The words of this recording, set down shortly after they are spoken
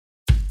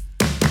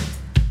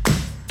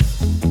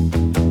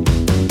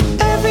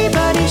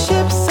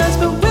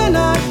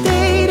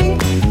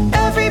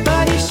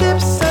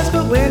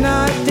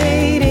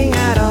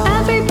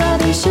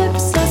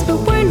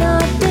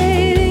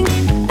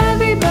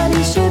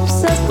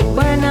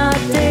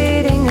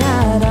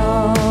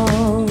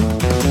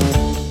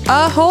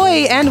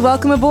Hey, and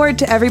welcome aboard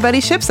to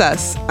Everybody Ships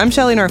Us. I'm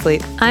Shelley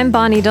Norfleet. I'm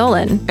Bonnie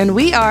Dolan. And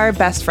we are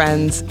best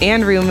friends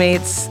and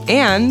roommates,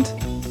 and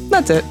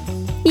that's it.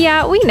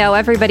 Yeah, we know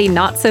everybody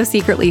not so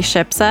secretly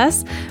ships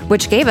us,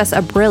 which gave us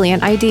a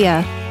brilliant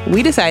idea.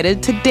 We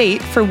decided to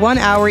date for 1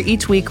 hour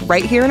each week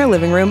right here in our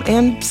living room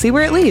and see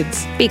where it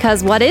leads.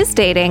 Because what is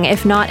dating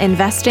if not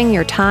investing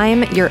your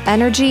time, your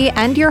energy,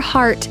 and your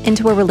heart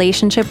into a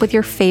relationship with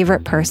your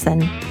favorite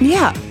person?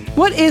 Yeah,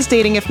 what is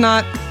dating if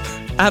not,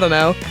 I don't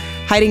know,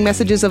 hiding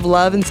messages of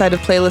love inside of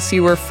playlists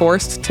you were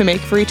forced to make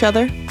for each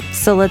other?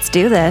 So let's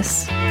do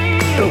this.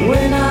 But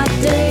we're not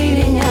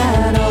dating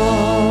at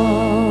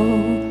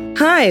all.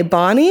 Hi,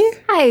 Bonnie.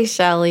 Hi,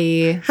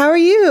 Shelley. How are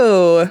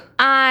you?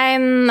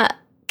 I'm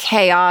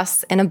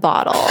chaos in a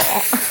bottle.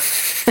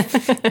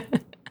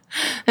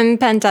 I'm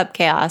pent-up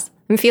chaos.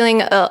 I'm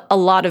feeling a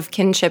lot of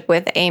kinship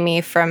with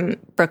Amy from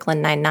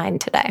Brooklyn Nine-Nine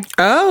today.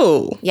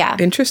 Oh. Yeah.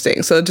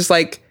 Interesting. So just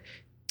like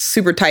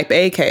super type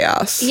A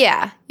chaos.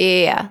 Yeah.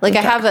 Like, okay.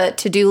 I have a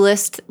to-do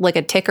list, like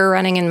a ticker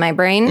running in my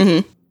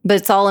brain, but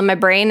it's all in my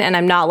brain and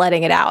I'm not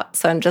letting it out.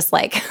 So I'm just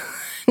like,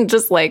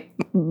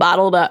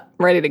 bottled up,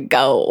 ready to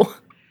go.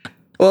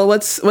 Well,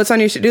 what's on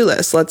your to-do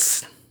list?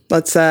 Let's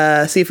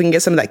see if we can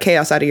get some of that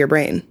chaos out of your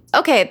brain.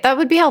 Okay, that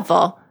would be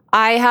helpful.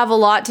 I have a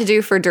lot to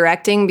do for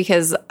directing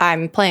because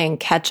I'm playing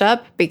catch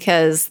up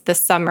because this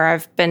summer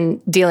I've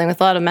been dealing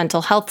with a lot of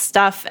mental health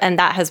stuff and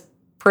that has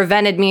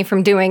prevented me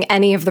from doing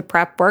any of the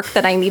prep work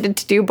that I needed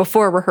to do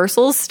before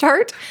rehearsals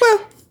start.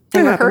 Well,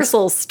 and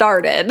rehearsals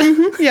started.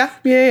 Yeah.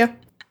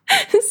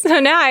 So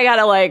now I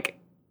gotta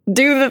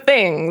do the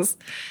things.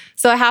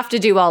 So I have to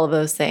do all of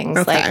those things.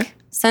 Okay. Like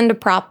send a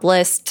prop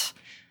list.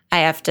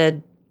 I have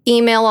to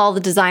email all the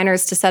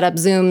designers to set up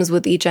Zooms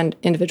with each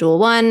individual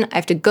one. I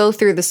have to go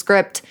through the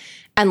script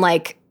and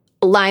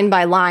line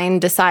by line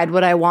decide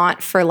what I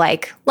want for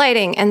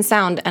lighting and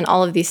sound and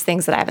all of these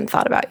things that I haven't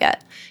thought about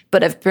yet,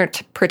 but I've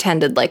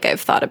pretended like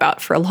I've thought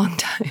about for a long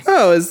time.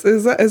 Oh, is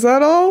that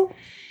all?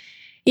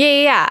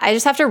 Yeah. I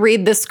just have to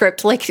read the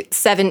script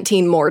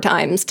 17 more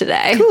times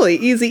today. Cool,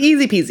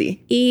 easy peasy.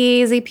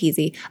 Easy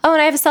peasy. Oh,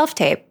 and I have a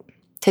self-tape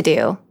to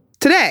do.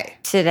 Today.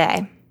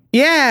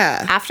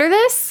 Yeah. After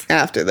this?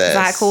 After this. Is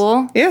that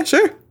cool? Yeah,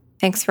 sure.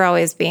 Thanks for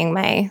always being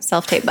my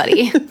self-tape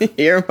buddy.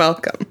 You're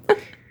welcome.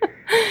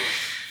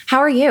 How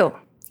are you?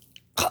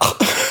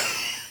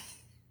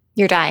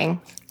 You're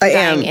dying. I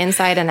dying am.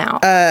 Inside and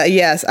out.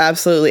 Yes,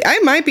 absolutely. I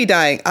might be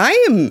dying. I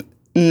am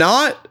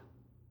not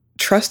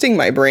trusting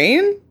my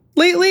brain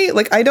lately.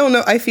 I don't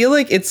know. I feel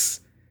like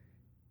it's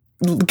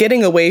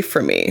getting away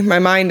from me. My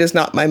mind is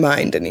not my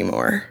mind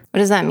anymore. What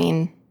does that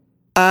mean?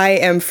 I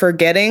am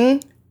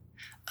forgetting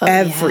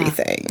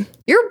everything. Yeah.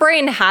 Your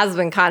brain has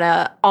been kind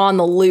of on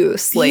the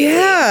loose lately.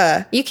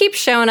 Yeah. You keep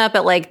showing up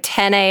at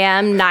 10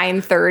 a.m.,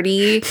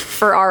 9:30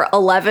 for our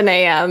 11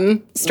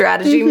 a.m.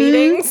 strategy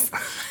meetings.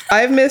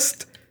 I've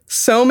missed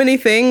so many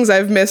things.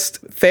 I've missed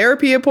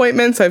therapy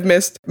appointments. I've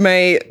missed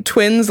my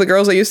twins, the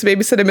girls I used to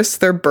babysit. I missed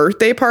their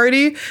birthday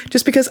party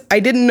just because I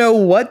didn't know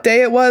what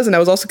day it was. And I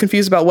was also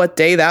confused about what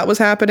day that was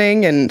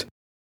happening. And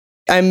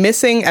I'm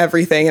missing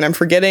everything and I'm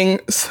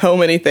forgetting so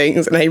many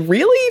things. And I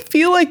really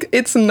feel like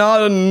it's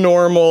not a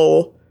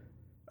normal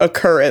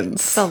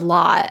occurrence. It's a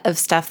lot of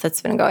stuff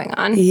that's been going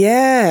on.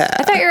 Yeah.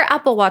 I thought your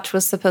Apple Watch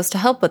was supposed to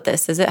help with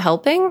this. Is it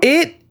helping?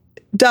 It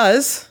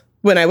does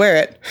when I wear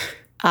it.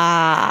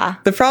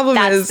 The problem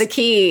that's is the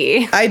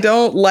key. I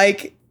don't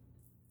like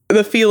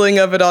the feeling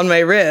of it on my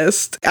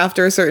wrist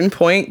after a certain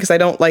point because I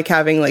don't like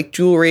having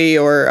jewelry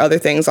or other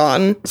things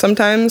on.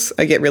 Sometimes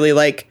I get really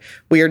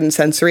weird and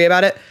sensory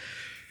about it.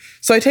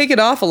 So I take it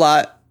off a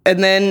lot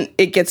and then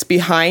it gets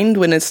behind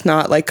when it's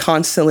not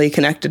constantly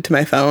connected to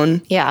my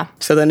phone. Yeah.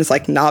 So then it's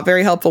not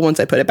very helpful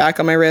once I put it back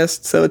on my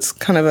wrist. So it's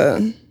kind of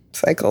a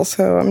cycle.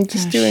 So I'm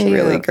just doing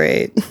really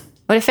great.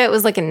 What if it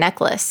was a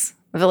necklace?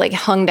 If it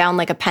hung down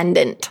like a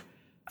pendant?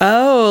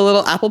 Oh, a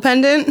little Apple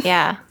pendant?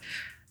 Yeah.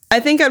 I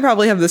think I'd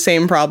probably have the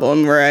same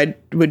problem where I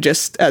would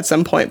just at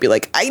some point be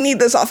I need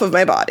this off of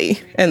my body.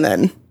 And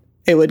then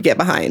it would get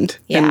behind.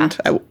 Yeah.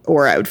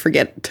 Or I would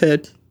forget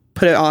to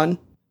put it on.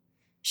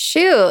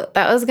 Shoot,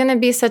 that was going to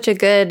be such a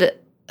good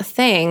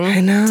thing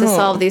to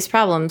solve these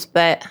problems,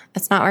 but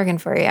it's not working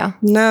for you.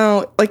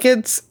 No,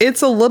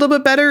 it's a little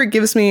bit better. It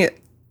gives me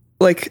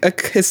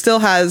it still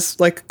has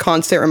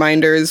constant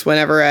reminders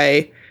whenever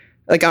I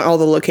on all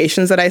the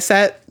locations that I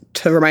set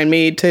to remind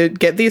me to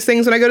get these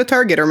things when I go to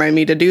Target, or remind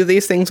me to do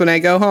these things when I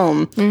go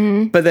home.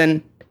 Mm-hmm. But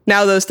then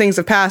now those things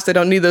have passed. I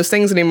don't need those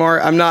things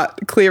anymore. I'm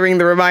not clearing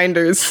the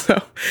reminders.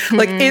 So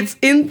it's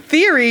in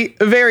theory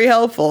very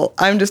helpful.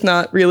 I'm just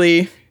not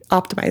really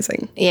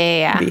optimizing.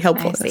 Yeah. The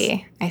helpfulness.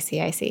 I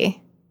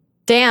see.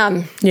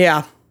 Damn.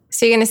 Yeah.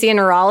 So you're going to see a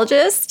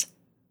neurologist?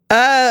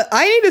 I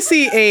need to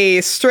see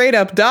a straight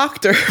up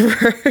doctor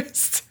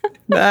first.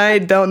 I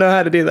don't know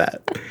how to do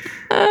that.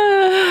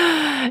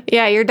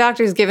 Yeah, your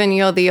doctor's giving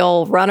you the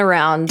old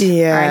runaround,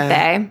 aren't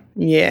they?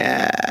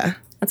 Yeah.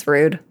 That's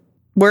rude.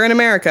 We're in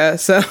America,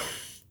 so.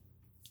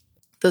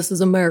 This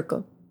is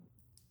America.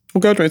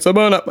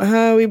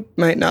 We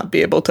might not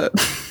be able to.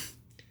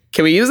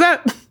 Can we use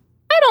that?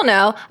 don't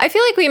know. I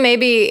feel like we may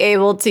be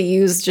able to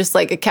use just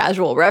like a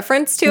casual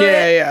reference to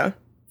it. Yeah.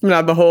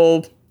 Not the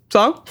whole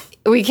song?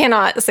 We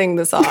cannot sing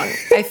the song,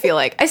 I feel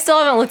like. I still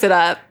haven't looked it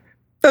up.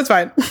 That's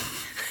fine.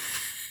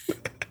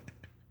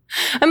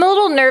 I'm a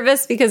little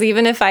nervous because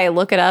even if I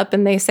look it up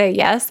and they say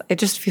yes, I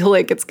just feel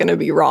like it's going to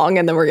be wrong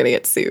and then we're going to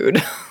get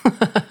sued.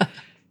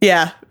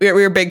 Yeah,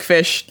 we're big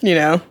fish, you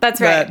know.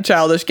 That's right. That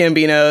Childish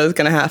Gambino is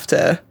going to have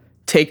to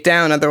take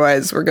down,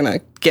 otherwise we're going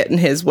to get in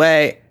his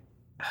way.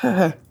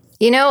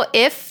 You know,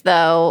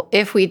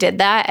 if we did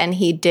that and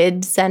he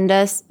did send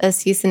us a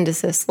cease and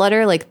desist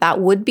letter, like that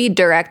would be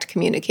direct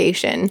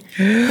communication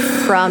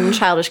from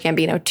Childish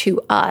Gambino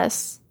to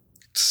us.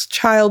 It's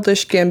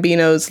Childish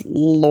Gambino's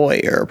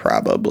lawyer,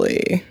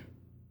 probably.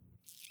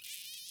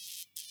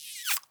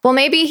 Well,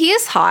 maybe he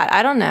is hot.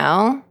 I don't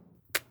know.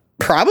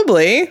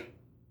 Probably.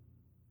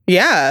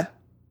 Yeah.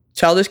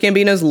 Childish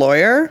Gambino's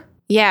lawyer?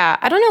 Yeah.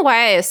 I don't know why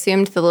I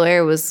assumed the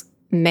lawyer was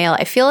male.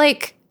 I feel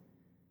like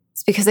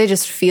it's because I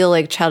just feel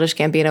like Childish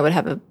Gambino would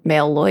have a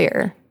male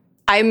lawyer.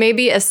 I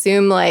maybe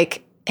assume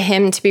like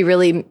him to be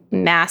really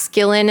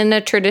masculine in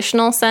a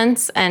traditional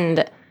sense,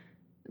 and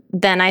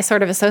then I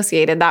sort of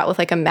associated that with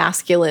like a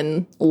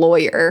masculine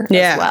lawyer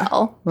as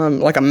well.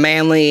 Like a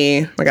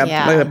manly, like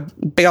a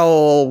big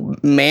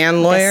old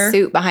man lawyer. A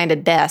suit behind a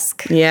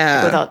desk.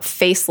 Yeah. With a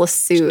faceless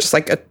suit. Just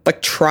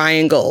like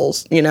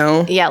triangles, you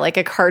know? Yeah, like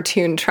a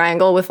cartoon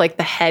triangle with like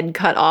the head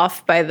cut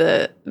off by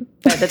the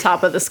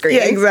top of the screen.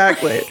 Yeah,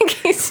 exactly.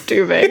 He's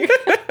too big.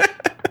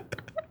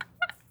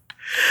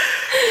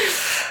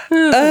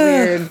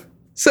 Weird.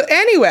 So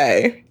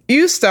anyway,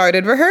 you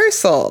started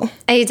rehearsal.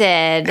 I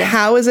did.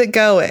 How is it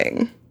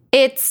going?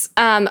 It's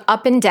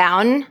up and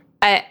down.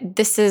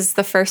 This is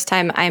the first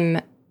time I'm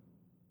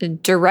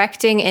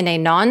directing in a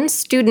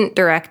non-student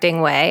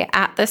directing way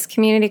at this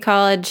community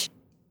college.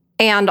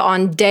 And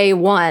on day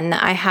one,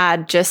 I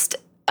had just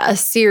a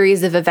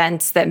series of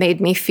events that made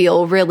me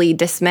feel really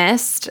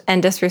dismissed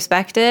and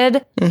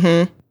disrespected.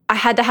 Mm-hmm. I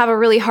had to have a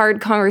really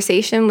hard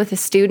conversation with a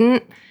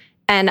student,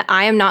 and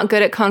I am not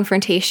good at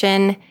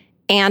confrontation.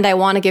 And I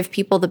want to give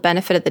people the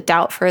benefit of the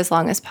doubt for as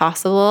long as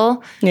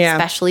possible,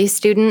 especially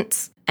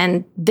students.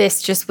 And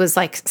this just was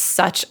like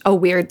such a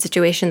weird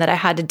situation that I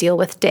had to deal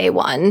with day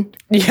one.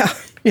 Yeah,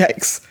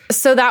 yikes.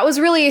 So that was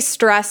really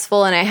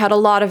stressful, and I had a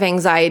lot of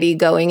anxiety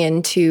going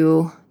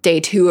into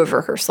day two of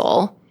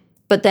rehearsal.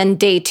 But then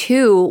day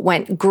two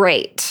went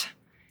great.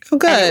 Oh,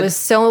 good. And it was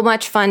so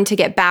much fun to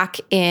get back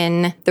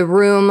in the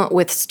room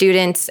with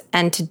students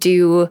and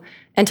to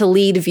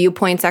lead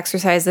viewpoints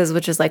exercises,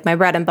 which is like my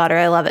bread and butter.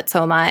 I love it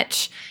so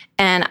much.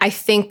 And I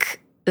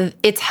think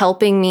it's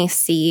helping me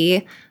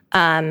see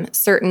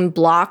certain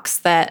blocks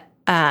that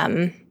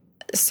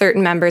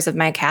certain members of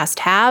my cast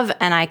have,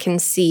 and I can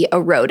see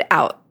a road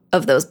out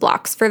of those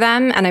blocks for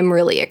them, and I'm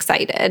really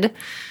excited.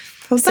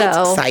 Well,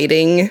 that's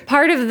exciting.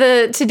 Part of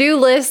the to-do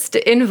list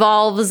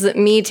involves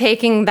me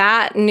taking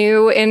that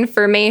new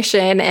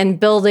information and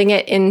building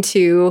it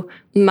into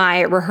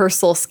my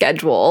rehearsal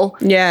schedule.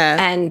 Yeah.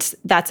 And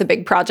that's a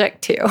big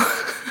project too.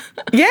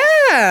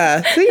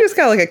 Yeah. So you just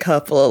got like a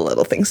couple of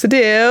little things to do.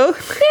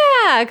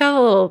 Yeah, a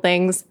couple little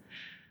things.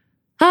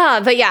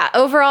 But yeah,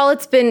 overall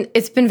it's been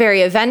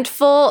very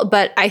eventful,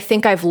 but I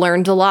think I've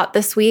learned a lot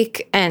this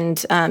week,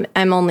 and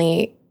I'm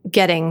only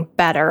getting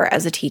better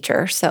as a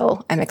teacher,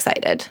 so I'm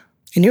excited.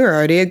 And you're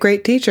already a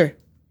great teacher.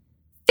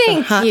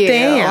 Thank you.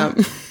 Damn.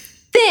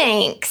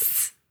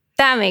 Thanks.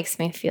 That makes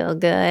me feel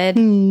good.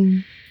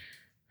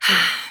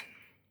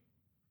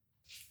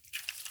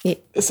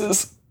 This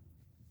is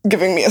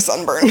giving me a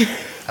sunburn.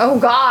 Oh,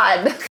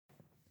 God.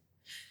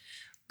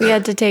 We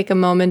had to take a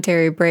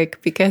momentary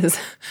break because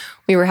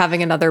we were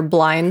having another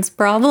blinds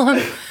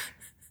problem.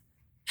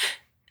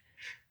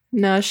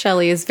 Now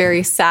Shelly is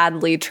very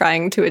sadly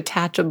trying to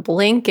attach a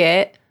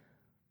blanket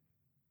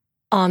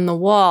on the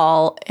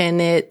wall, and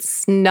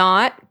it's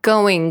not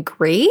going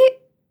great.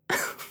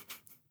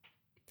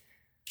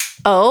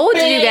 Oh,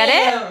 did you get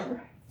it?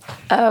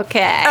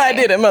 Okay. I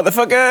did it,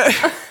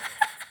 motherfucker.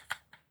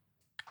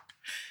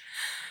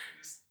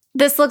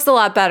 This looks a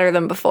lot better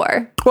than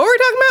before. What were we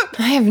talking about?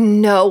 I have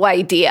no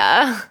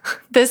idea.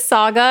 This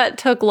saga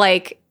took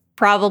like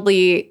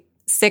probably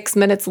 6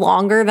 minutes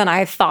longer than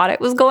I thought it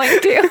was going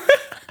to.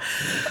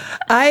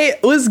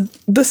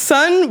 The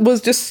sun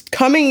was just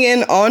coming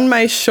in on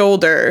my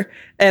shoulder,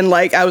 and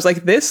like I was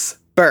like, this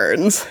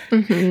burns.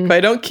 Mm-hmm. If I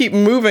don't keep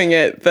moving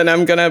it, then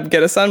I'm gonna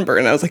get a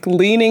sunburn. I was like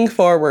leaning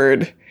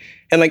forward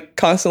and like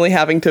constantly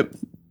having to.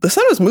 The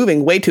sun was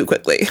moving way too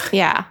quickly.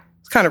 Yeah,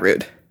 it's kind of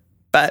rude,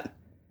 but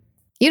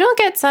you don't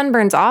get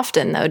sunburns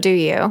often, though, do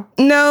you?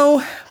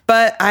 No,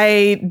 but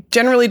I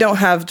generally don't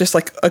have just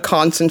like a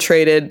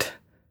concentrated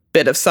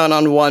bit of sun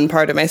on one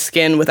part of my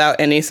skin without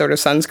any sort of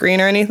sunscreen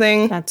or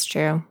anything. That's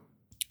true.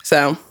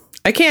 So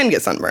I can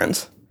get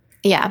sunburns.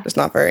 Yeah. Just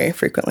not very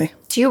frequently.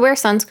 Do you wear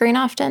sunscreen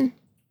often?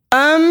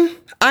 I'm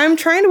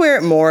trying to wear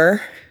it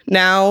more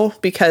now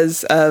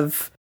because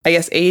of, I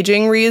guess,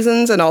 aging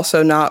reasons and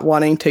also not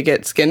wanting to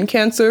get skin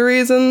cancer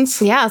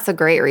reasons. Yeah, it's a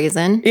great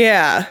reason.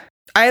 Yeah.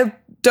 I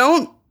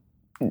don't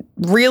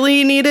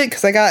really need it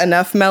because I got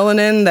enough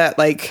melanin that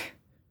like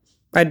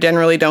I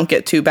generally don't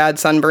get too bad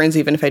sunburns,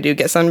 even if I do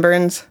get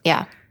sunburns.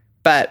 Yeah.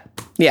 But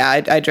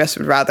yeah, I just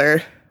would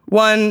rather,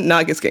 1,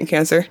 not get skin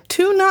cancer,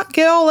 2, not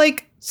get all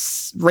like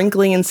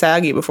wrinkly and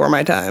saggy before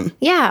my time.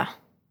 Yeah.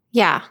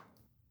 Yeah.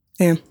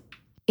 Yeah.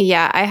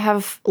 Yeah, I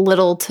have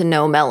little to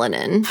no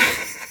melanin.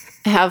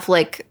 I have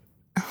like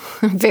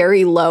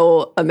very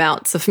low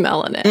amounts of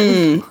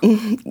melanin.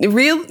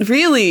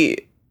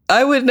 Really,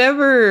 I would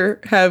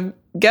never have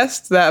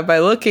guessed that by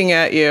looking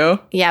at you.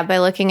 Yeah, by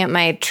looking at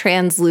my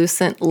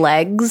translucent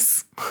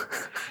legs.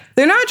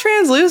 They're not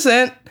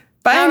translucent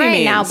by Not any right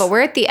means. now, but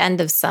we're at the end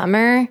of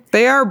summer.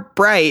 They are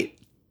bright.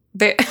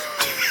 They're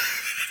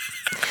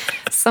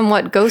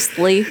somewhat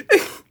ghostly.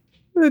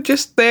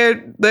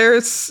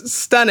 They're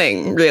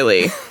stunning,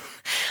 really.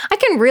 I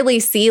can really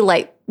see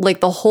like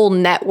the whole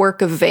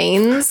network of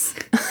veins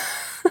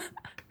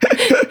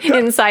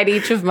inside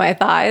each of my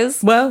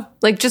thighs. Well,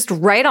 Like just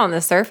right on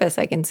the surface,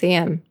 I can see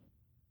him.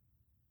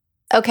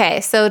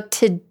 Okay, so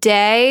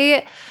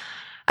today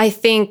I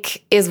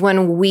think is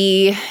when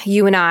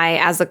you and I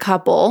as a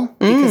couple,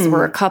 because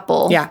we're a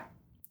couple yeah.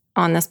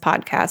 on this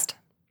podcast.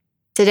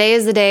 Today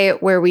is the day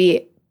where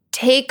we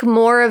take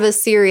more of a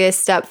serious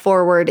step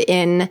forward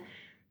in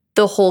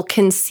the whole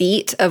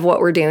conceit of what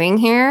we're doing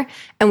here.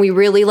 And we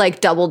really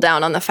like double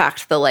down on the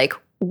fact that like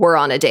we're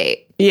on a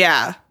date.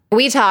 Yeah.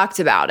 We talked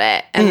about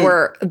it and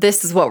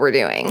this is what we're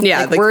doing.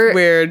 Yeah. Like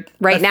we're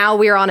right now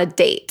we're on a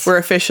date. We're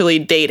officially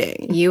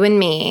dating. You and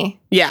me.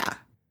 Yeah.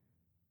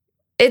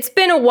 It's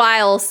been a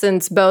while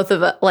since both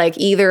of us, like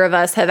either of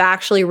us have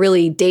actually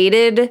really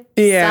dated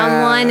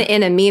someone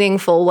in a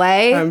meaningful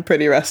way. I'm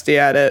pretty rusty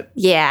at it.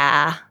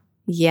 Yeah.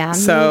 Yeah,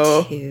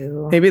 So, me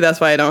too. Maybe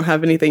that's why I don't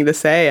have anything to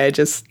say. Are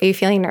you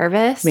feeling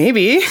nervous?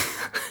 Maybe.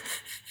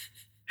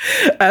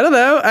 I don't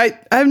know.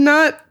 I'm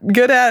not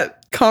good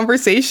at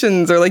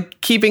conversations or like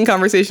keeping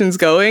conversations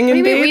going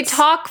in Maybe we dates.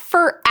 talk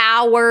for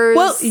hours.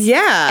 Well,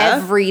 yeah.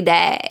 Every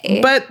day.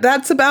 But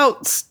that's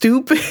about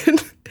stupid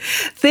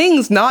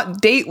things,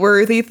 not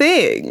date-worthy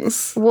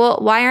things. Well,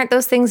 why aren't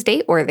those things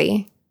date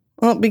worthy?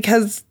 Well,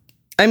 because,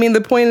 I mean,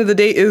 the point of the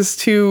date is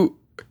to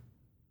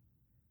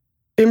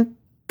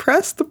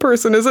impress the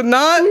person, is it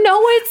not?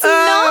 No, it's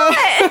not,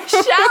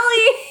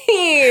 Shelly.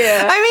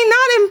 I mean,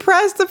 not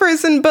impress the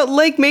person, but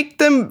like make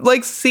them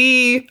like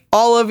see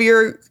all of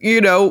your,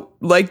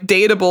 like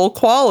dateable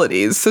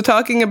qualities. So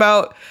talking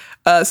about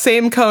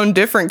same cone,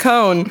 different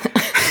cone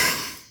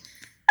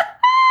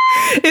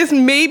is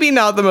maybe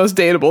not the most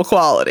dateable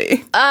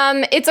quality.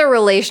 It's a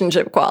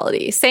relationship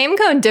quality. Same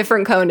cone,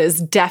 different cone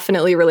is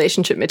definitely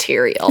relationship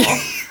material.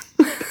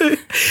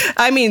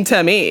 I mean,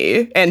 to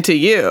me and to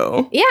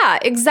you. Yeah,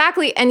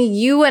 exactly. And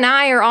you and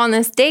I are on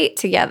this date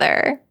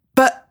together.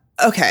 But,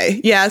 okay,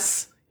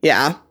 yes,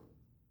 yeah.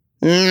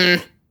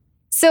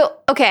 So,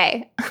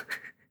 okay.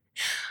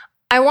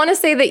 I want to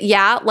say that,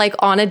 yeah, like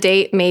on a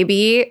date,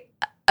 maybe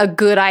a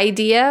good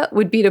idea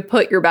would be to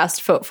put your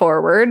best foot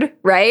forward,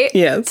 right?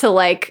 Yes. To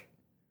like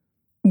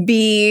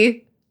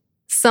be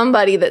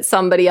somebody that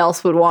somebody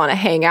else would want to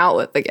hang out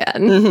with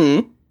again.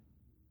 Mm-hmm.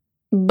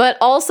 But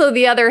also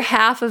the other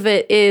half of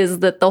it is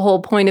that the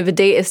whole point of a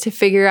date is to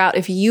figure out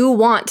if you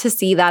want to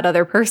see that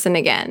other person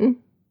again.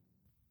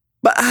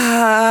 But,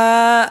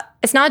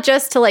 It's not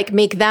just to like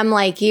make them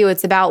like you.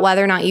 It's about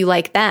whether or not you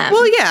like them.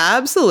 well, yeah,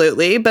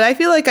 absolutely. But I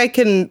feel like I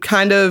can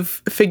kind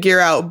of figure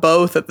out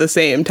both at the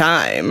same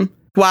time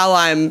while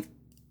I'm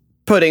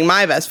putting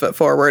my best foot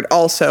forward,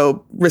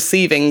 also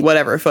receiving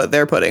whatever foot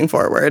they're putting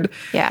forward.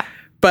 Yeah.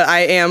 But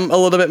I am a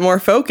little bit more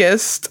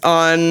focused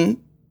on,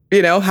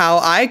 how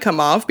I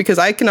come off, because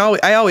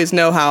I always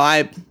know how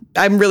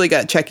I'm really good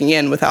at checking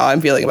in with how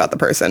I'm feeling about the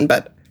person,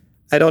 but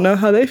I don't know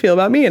how they feel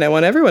about me, and I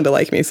want everyone to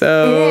like me.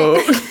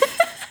 So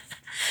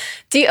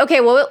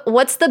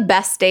What's the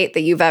best date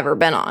that you've ever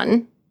been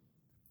on?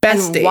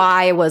 best And date.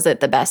 why was it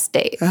the best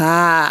date?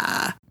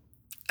 I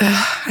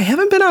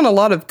haven't been on a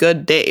lot of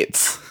good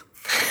dates.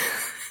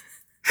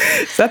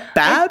 Is that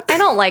bad? I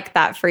don't like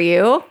that for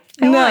you.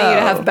 I want you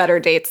to have better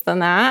dates than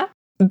that.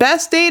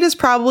 Best date is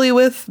probably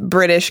with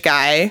British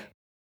guy.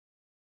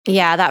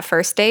 Yeah, that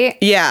first date.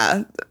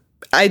 Yeah.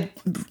 I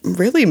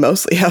really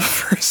mostly have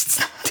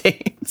first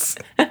dates.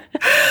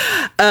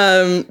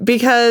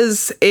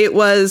 Because it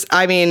was,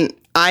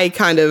 I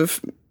kind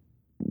of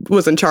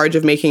was in charge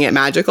of making it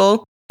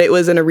magical. It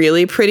was in a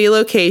really pretty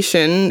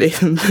location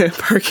in the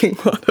parking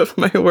lot of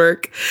my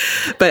work,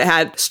 but it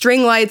had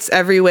string lights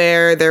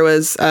everywhere. There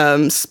was what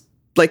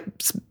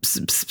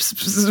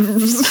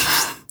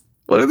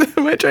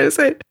am I trying to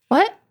say?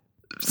 What?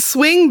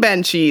 Swing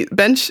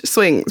swings,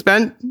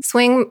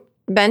 Swing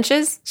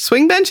benches?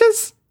 swing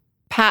benches?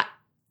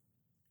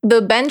 The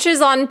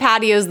benches on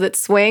patios that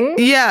swing?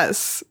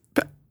 Yes.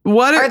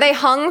 What Are they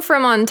hung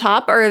from on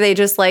top, or are they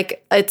just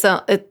like it's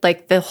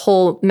like the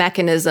whole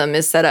mechanism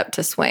is set up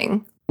to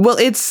swing? Well,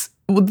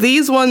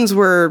 these ones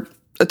were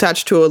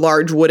attached to a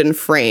large wooden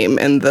frame,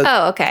 and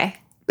Oh, okay.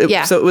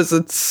 Yeah. so it was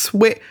a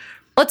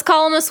Let's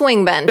call them a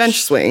swing bench.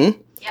 bench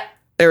swing. Yep.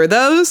 There were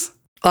those,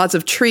 lots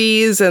of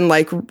trees, and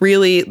like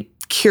really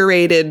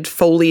curated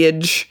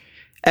foliage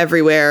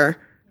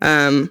everywhere.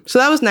 So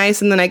that was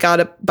nice. And then I got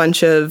a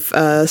bunch of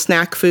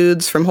snack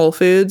foods from Whole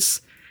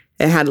Foods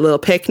and had a little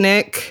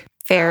picnic.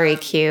 Very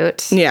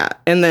cute. Yeah.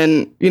 And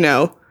then,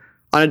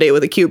 on a date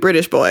with a cute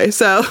British boy.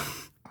 So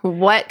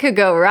What could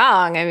go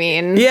wrong? I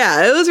mean,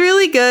 yeah, it was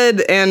really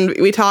good. And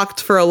we talked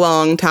for a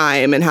long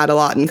time and had a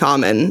lot in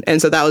common.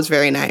 And so that was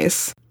very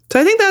nice. So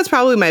I think that's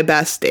probably my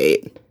best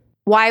date.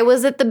 why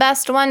was it the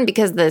best one?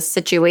 Because the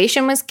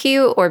situation was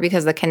cute or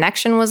because the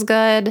connection was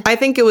good? I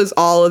think it was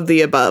all of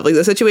the above. Like,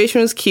 the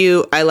situation was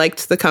cute. I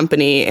liked the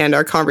company, and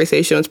our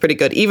conversation was pretty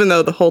good. Even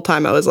though the whole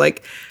time I was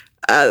like,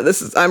 I'm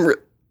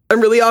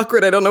really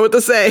awkward. I don't know what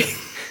to say."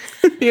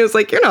 He was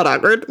like, "You're not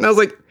awkward." And I was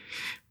like,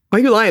 "Why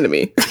are you lying to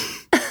me?"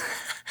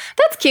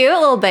 That's cute. A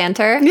little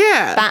banter.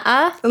 Yeah.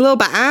 Banter. A little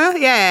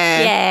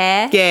yeah.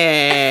 Yeah.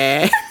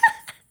 Yeah.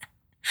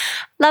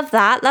 Love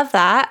that. Love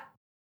that.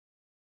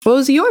 What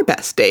was your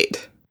best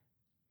date?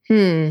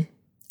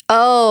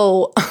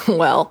 Oh,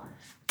 well,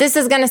 this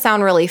is going to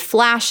sound really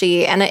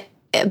flashy,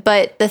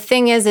 but the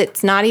thing is,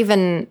 it's not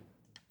even,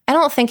 I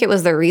don't think it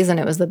was the reason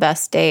it was the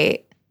best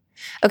date.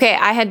 Okay,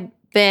 I had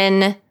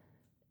been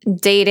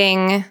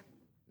dating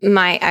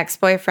my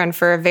ex-boyfriend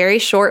for a very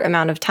short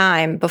amount of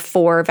time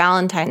before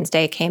Valentine's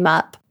Day came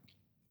up.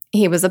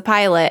 He was a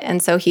pilot,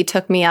 and so he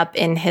took me up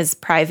in his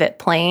private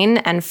plane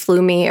and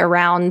flew me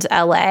around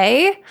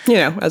LA.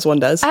 As one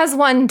does. As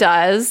one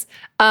does.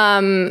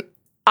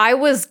 I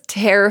was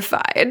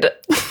terrified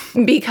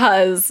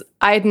because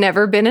I'd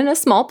never been in a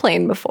small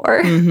plane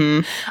before.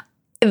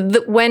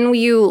 When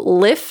you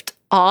lift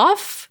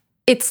off,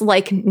 it's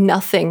like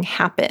nothing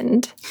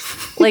happened.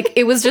 Like,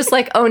 it was just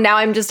like, oh, now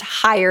I'm just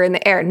higher in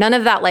the air. None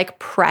of that like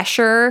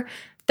pressure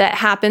that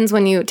happens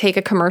when you take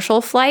a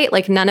commercial flight,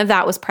 like none of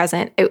that was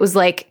present. It was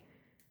like,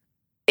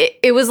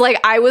 it was like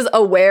I was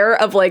aware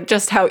of like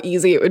just how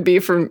easy it would be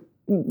for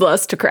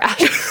us to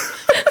crash.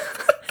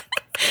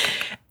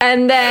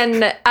 And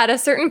then at a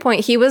certain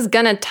point, he was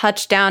going to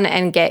touch down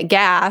and get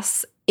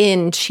gas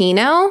in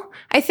Chino,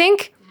 I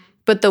think.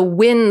 But the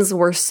winds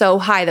were so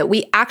high that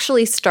we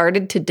actually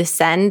started to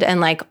descend and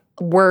like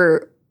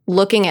were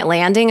looking at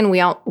landing. And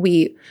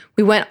we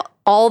went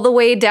all the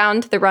way down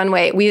to the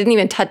runway. We didn't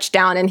even touch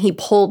down, and he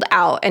pulled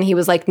out and he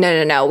was like,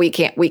 no, we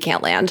can't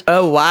land.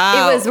 Oh,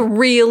 wow. It was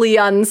really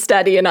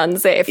unsteady and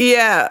unsafe.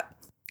 Yeah.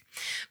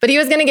 But he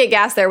was going to get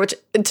gas there, which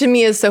to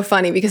me is so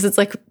funny because it's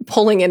like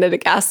pulling in at a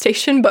gas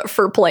station, but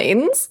for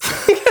planes.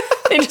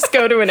 They just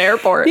go to an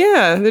airport.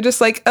 Yeah. They're just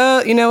like,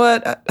 you know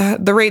what?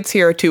 The rates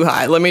here are too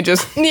high. Let me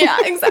just. Yeah,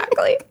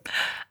 exactly.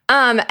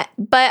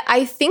 But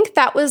I think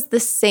that was the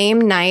same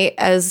night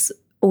as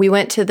we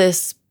went to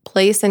this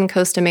place in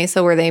Costa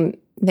Mesa where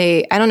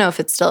they I don't know if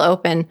it's still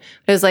open,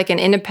 but it was like an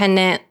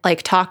independent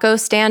like taco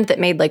stand that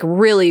made like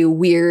really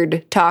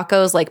weird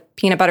tacos, like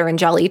peanut butter and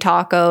jelly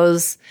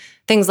tacos,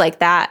 things like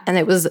that. And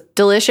it was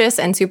delicious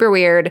and super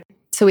weird.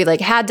 So we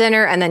like had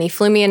dinner, and then he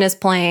flew me in his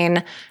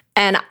plane.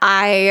 And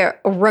I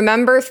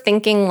remember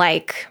thinking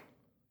like,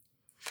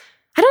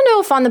 I don't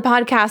know if on the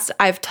podcast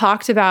I've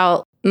talked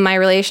about my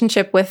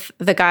relationship with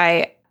the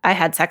guy I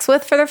had sex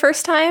with for the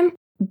first time,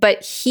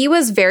 but he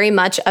was very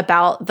much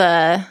about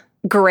the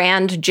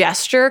grand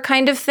gesture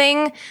kind of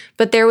thing,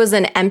 but there was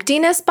an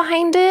emptiness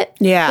behind it.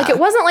 Yeah. Like, it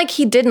wasn't like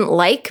he didn't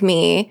like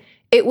me.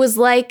 It was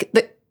like,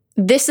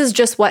 this is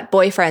just what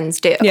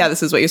boyfriends do. Yeah,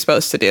 this is what you're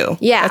supposed to do.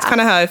 Yeah. That's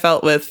kind of how I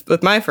felt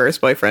with my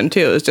first boyfriend,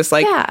 too. It was just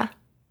like, Yeah.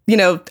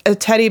 A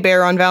teddy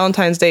bear on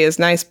Valentine's Day is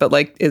nice, but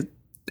like,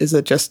 is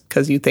it just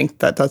because you think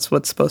that that's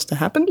what's supposed to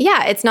happen?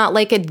 Yeah, it's not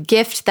like a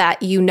gift that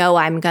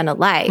I'm going to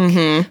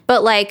like.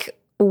 But like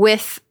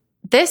with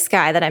this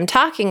guy that I'm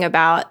talking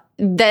about,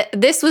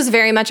 this was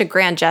very much a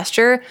grand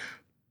gesture,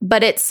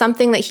 but it's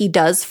something that he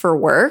does for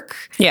work.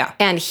 Yeah.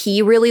 And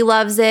he really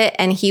loves it.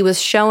 And he was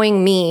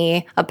showing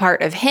me a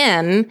part of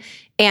him.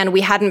 And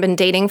we hadn't been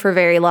dating for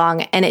very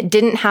long. And it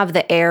didn't have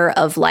the air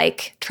of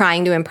like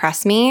trying to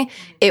impress me.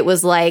 It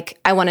was like,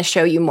 I want to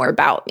show you more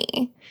about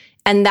me.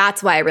 And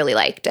that's why I really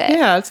liked it.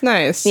 Yeah, it's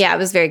nice. Yeah, it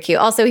was very cute.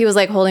 Also, he was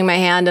like holding my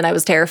hand and I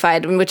was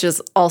terrified, which is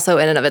also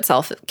in and of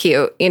itself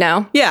cute,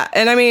 Yeah.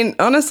 And I mean,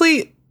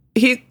 honestly,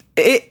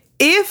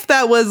 if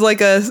that was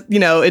like a,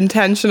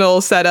 intentional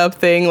setup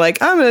thing,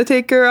 like, I'm going to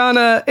take her on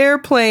an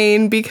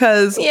airplane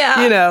because,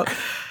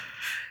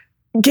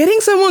 getting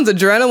someone's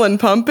adrenaline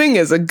pumping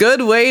is a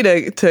good way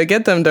to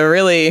get them to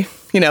really,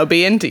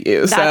 be into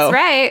you. That's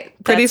right.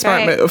 Pretty That's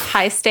smart right. move.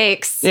 High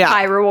stakes, Yeah.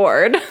 high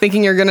reward.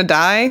 Thinking you're going to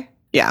die?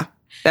 Yeah,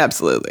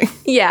 absolutely.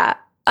 Yeah.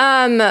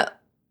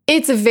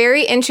 It's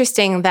very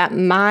interesting that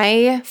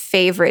my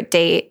favorite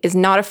date is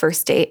not a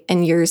first date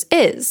and yours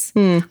is. I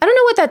don't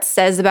know what that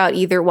says about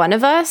either one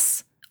of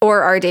us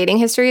or our dating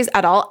histories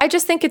at all. I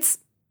just think it's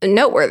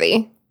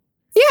noteworthy.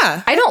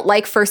 Yeah. I don't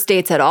like first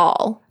dates at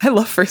all. I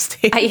love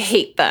first dates. I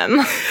hate them.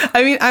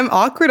 I mean, I'm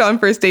awkward on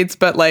first dates,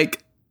 but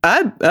like,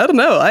 I don't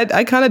know.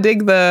 I kind of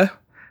dig the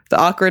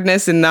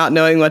awkwardness and not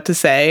knowing what to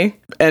say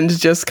and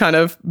just kind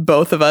of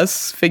both of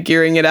us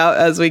figuring it out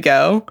as we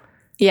go.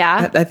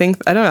 Yeah. I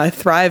think, I don't know, I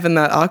thrive in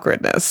that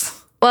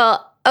awkwardness.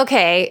 Well,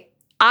 okay.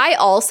 I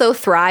also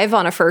thrive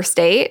on a first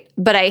date,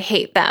 but I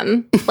hate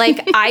them.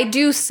 Like, I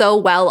do so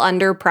well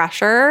under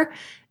pressure.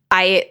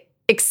 I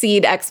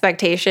exceed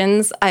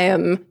expectations. I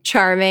am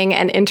charming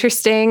and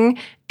interesting,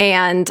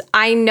 and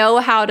I know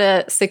how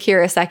to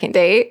secure a second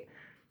date,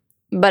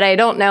 but I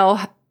don't know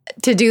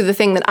to do the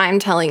thing that I'm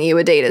telling you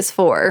a date is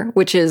for,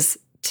 which is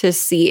to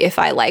see if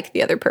I like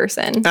the other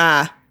person.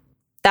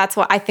 That's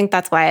why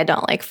I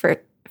don't like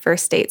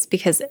first dates,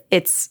 because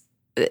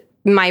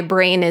my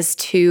brain is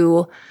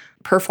too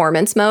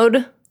performance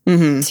mode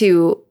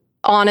to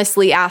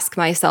honestly ask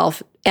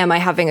myself, am I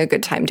having a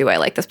good time? Do I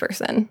like this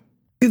person?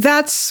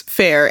 That's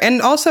fair.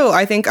 And also,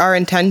 I think our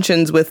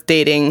intentions with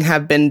dating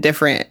have been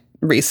different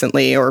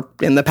recently or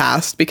in the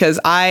past, because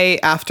I,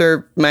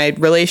 after my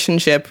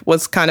relationship,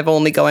 was kind of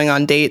only going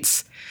on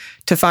dates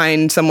to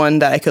find someone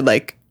that I could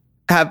like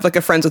have like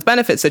a friends with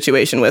benefits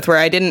situation with, where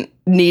I didn't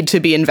need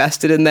to be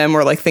invested in them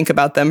or like think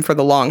about them for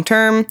the long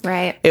term.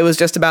 Right. It was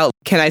just about,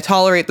 can I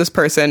tolerate this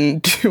person?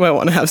 Do I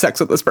want to have sex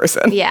with this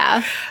person?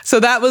 Yeah.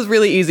 So that was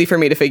really easy for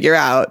me to figure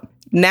out.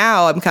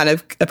 Now I'm kind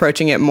of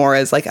approaching it more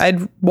as like,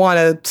 I'd want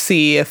to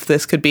see if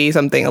this could be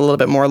something a little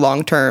bit more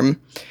long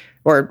term,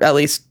 or at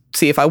least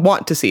see if I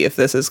want to see if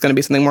this is going to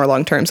be something more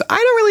long term. So I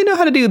don't really know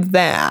how to do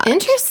that.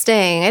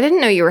 Interesting. I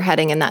didn't know you were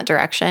heading in that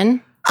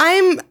direction.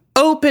 I'm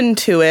open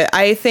to it.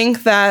 I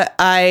think that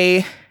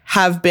I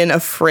have been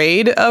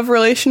afraid of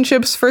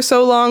relationships for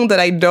so long that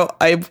I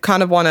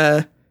kind of want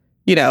to,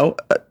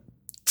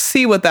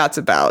 see what that's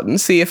about and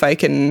see if I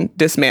can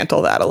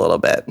dismantle that a little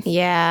bit.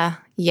 Yeah.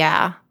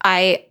 Yeah.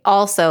 I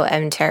also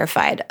am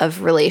terrified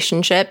of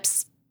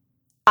relationships.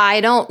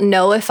 I don't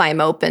know if I'm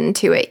open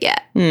to it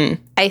yet.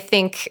 I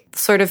think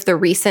sort of the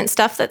recent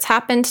stuff that's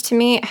happened to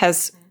me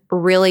has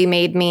really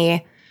made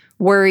me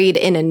worried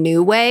in a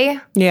new way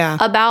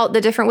about the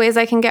different ways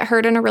I can get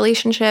hurt in a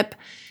relationship.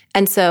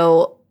 And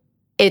so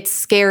it's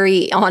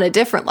scary on a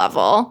different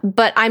level,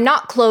 but I'm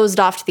not closed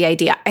off to the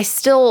idea. I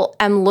still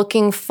am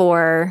looking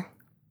for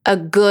a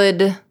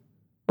good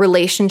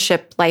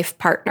relationship life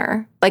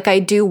partner. Like, I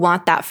do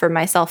want that for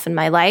myself in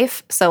my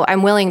life. So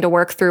I'm willing to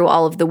work through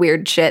all of the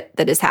weird shit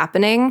that is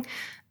happening,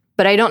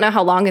 but I don't know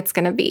how long it's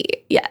going to be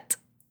yet.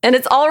 And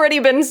it's already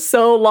been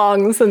so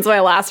long since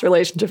my last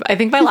relationship. I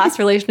think my last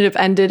relationship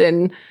ended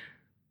in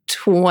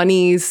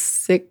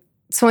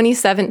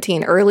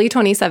 2017, early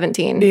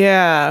 2017.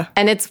 Yeah.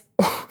 And it's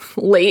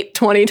late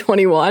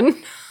 2021.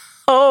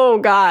 Oh,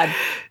 God.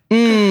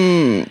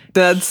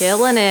 That's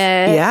killing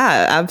it.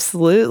 Yeah,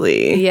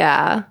 absolutely.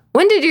 Yeah.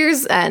 When did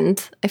yours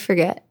end? I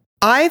forget.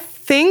 I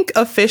think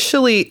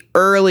officially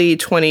early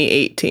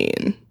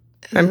 2018.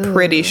 I'm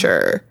pretty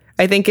sure.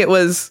 I think it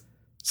was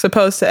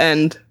supposed to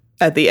end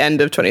at the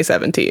end of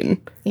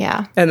 2017.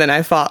 Yeah. And then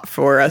I fought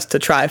for us to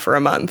try for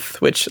a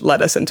month, which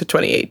led us into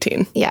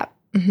 2018. Yeah.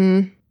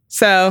 Mm-hmm.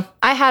 So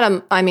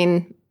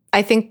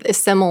I think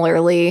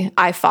similarly,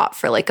 I fought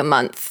for like a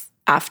month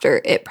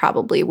after it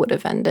probably would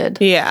have ended.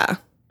 Yeah.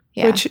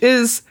 Which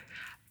is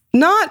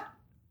not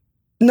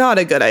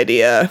a good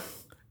idea.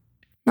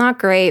 Not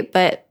great,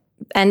 but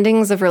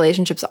endings of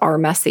relationships are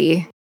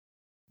messy.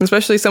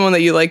 Especially someone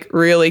that you like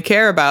really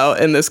care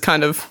about, and this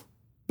kind of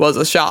was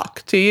a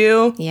shock to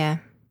you. Yeah.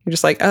 You're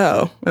just like,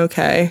 oh,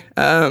 okay.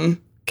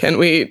 Can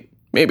we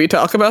maybe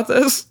talk about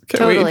this?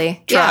 Can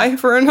we try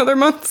for another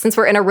month? Since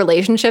we're in a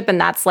relationship and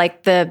that's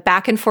like the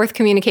back and forth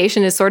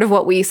communication is sort of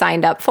what we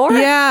signed up for.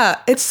 Yeah.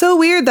 It's so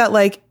weird that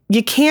like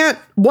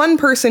one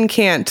person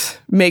can't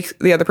make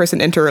the other person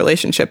enter a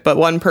relationship, but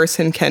one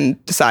person can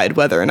decide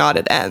whether or not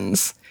it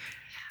ends.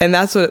 And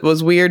that's what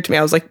was weird to me.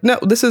 I was like, no,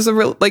 this is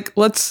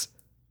let's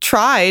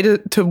try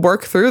to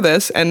work through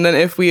this. And then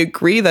if we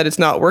agree that it's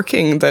not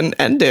working, then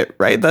end it,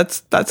 right?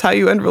 That's how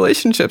you end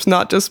relationships,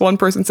 not just one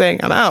person saying,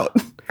 I'm out.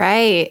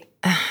 Right.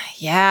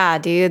 Yeah,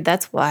 dude,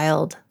 that's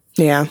wild.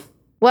 Yeah.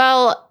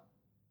 Well,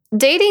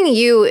 dating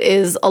you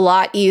is a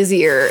lot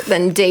easier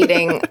than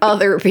dating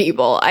other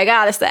people, I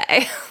gotta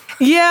say.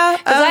 Yeah.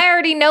 Because I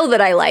already know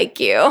that I like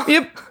you.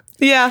 Yep.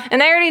 Yeah.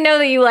 And I already know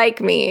that you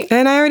like me.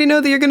 And I already know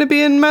that you're going to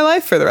be in my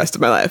life for the rest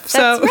of my life.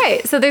 That's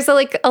right. So there's a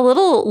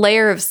little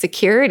layer of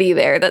security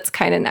there that's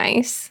kind of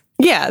nice.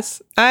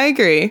 Yes, I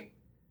agree.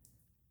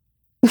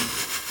 Why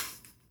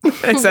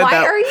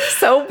are you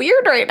so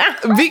weird right now?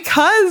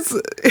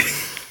 Because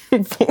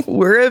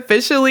we're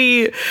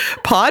officially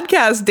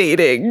podcast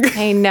dating.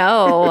 I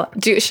know.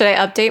 Should I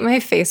update my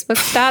Facebook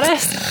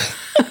status?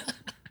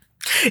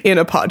 In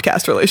a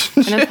podcast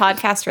relationship. In a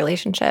podcast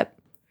relationship.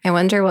 I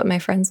wonder what my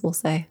friends will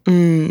say.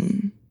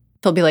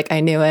 They'll be like, I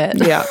knew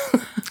it. Yeah.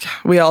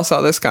 We all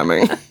saw this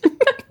coming.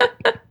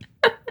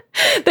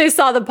 They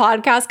saw the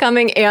podcast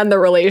coming and the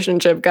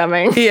relationship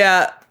coming.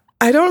 Yeah.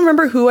 I don't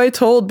remember who I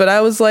told, but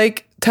I was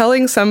like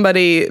telling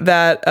somebody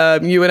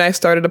that you and I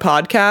started a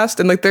podcast,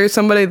 and like there's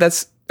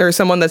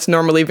someone that's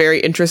normally very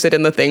interested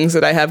in the things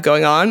that I have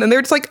going on, and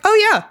they're just like,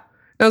 oh yeah. And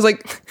I was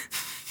like,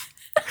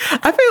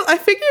 I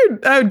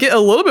figured I would get a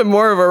little bit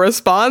more of a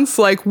response,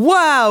 like,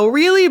 wow,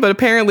 really? But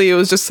apparently it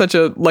was just such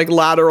a like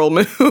lateral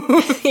move.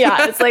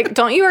 Yeah, it's like,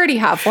 don't you already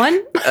have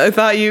one? I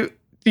thought you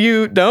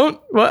You don't?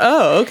 Well,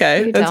 oh,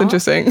 okay. You That's don't?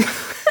 interesting.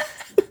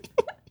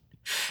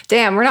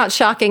 Damn, we're not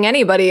shocking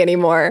anybody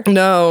anymore.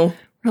 No.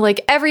 We're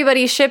like,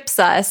 everybody ships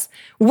us.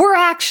 We're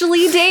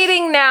actually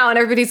dating now. And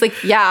everybody's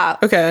like, yeah,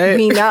 Okay.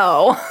 we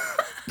know.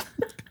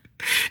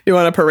 You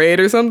want a parade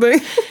or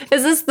something?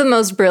 Is this the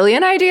most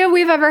brilliant idea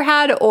we've ever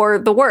had or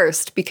the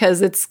worst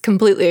because it's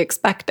completely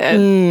expected?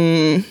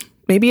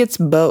 Maybe it's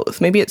both.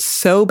 Maybe it's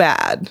so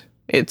bad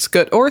it's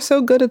good, or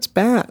so good it's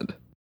bad.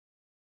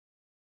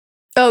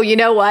 Oh, you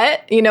know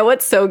what? You know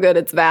what's so good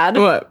it's bad?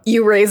 What?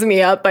 You Raise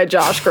Me Up by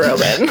Josh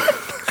Groban.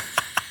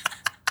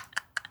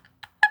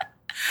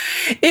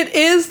 It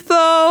is,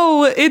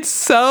 though. It's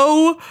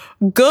so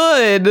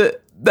good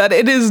that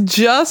it is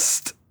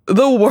just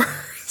the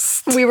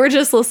worst. We were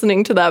just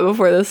listening to that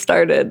before this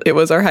started. It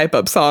was our hype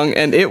up song,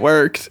 and it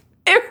worked.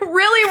 It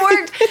really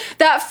worked.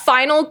 That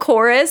final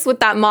chorus with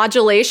that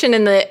modulation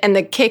and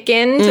the kick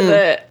in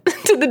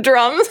to the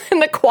drums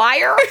and the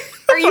choir.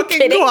 Are you Fucking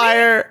kidding me?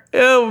 choir.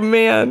 Oh,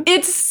 man.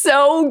 It's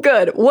so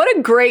good. What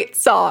a great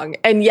song.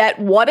 And yet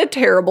what a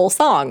terrible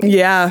song.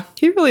 Yeah.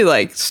 He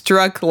really,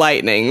 struck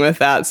lightning with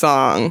that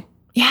song.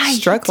 Yeah.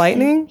 Struck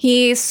lightning?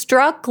 He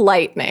struck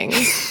lightning.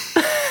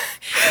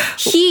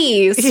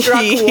 He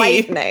struck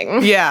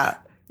lightning. Yeah.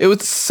 It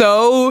was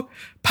so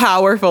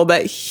powerful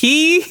that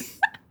he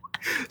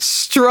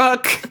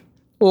struck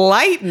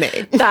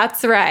lightning.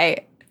 That's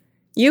right.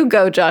 You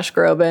go, Josh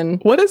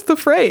Groban. What is the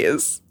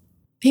phrase?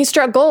 He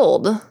struck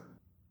gold.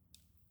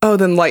 Oh,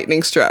 then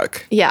lightning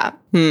struck. Yeah.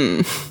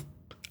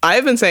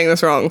 I've been saying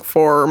this wrong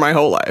for my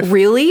whole life.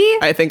 Really?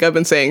 I think I've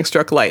been saying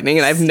struck lightning,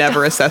 and I've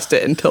never assessed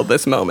it until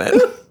this moment.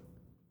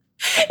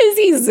 Is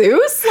he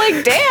Zeus?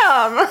 Like,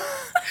 damn.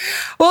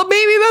 Well,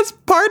 maybe that's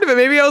part of it.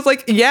 Maybe I was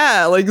like,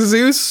 yeah,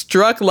 Zeus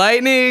struck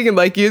lightning,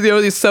 and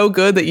he's so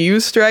good that you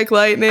strike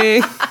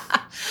lightning.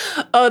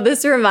 Oh,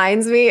 this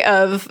reminds me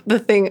of the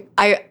thing.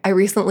 I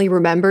recently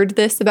remembered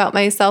this about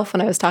myself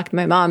when I was talking to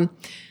my mom,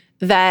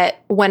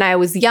 that when I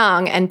was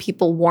young and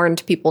people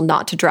warned people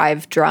not to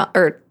drive drunk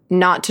or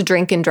not to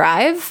drink and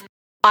drive,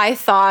 I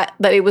thought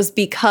that it was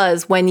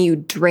because when you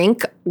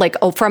drink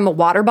from a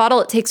water bottle,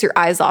 it takes your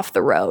eyes off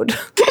the road.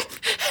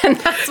 And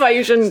that's why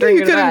you shouldn't drink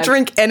You and couldn't drive.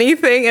 drink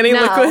anything, any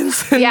No.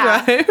 liquids, and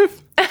Yeah.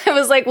 drive. I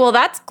was like, well,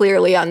 that's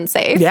clearly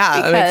unsafe.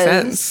 Yeah, that makes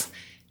because sense.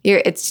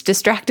 It's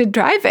distracted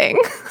driving.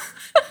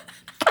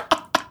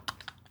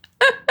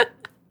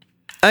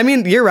 I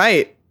mean, you're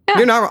right.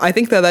 You're not. I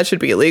think that should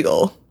be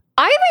illegal.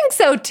 I think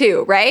so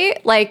too,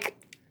 right?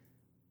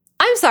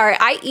 I'm sorry,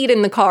 I eat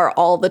in the car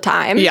all the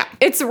time. Yeah.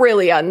 It's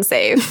really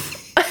unsafe.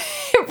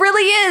 It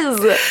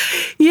really is.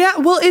 Yeah,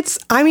 well,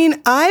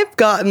 I've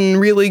gotten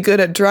really good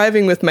at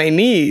driving with my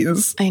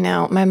knees. I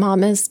know. My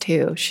mom is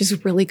too.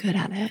 She's really good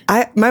at it.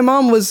 My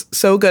mom was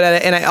so good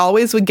at it, and I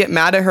always would get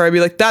mad at her. I'd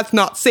be like, that's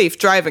not safe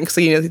driving.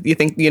 So, you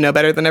think you know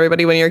better than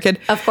everybody when you're a kid.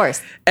 Of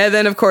course. And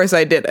then, of course,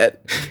 I did it.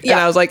 Yeah.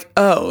 And I was like,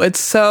 oh, it's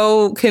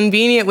so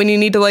convenient when you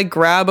need to,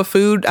 grab a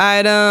food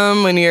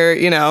item, when you're,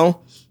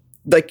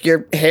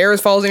 your hair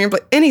falls in your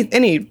plate. Any Yeah,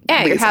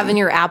 you're reason. having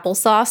your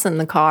applesauce in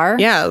the car.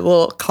 Yeah, a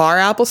little car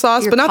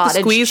applesauce, Your but not the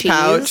cottage squeeze cheese.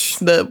 pouch.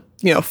 The,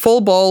 full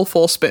bowl,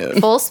 full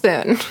spoon. Full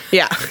spoon.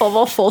 Yeah. Full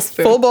bowl, full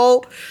spoon. Full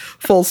bowl,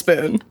 full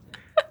spoon.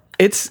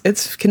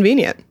 It's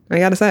convenient, I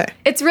gotta say.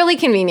 It's really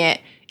convenient.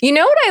 You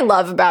know what I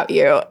love about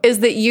you is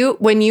that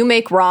when you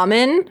make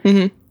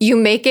ramen, you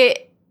make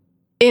it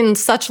in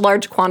such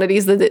large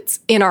quantities that it's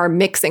in our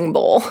mixing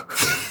bowl.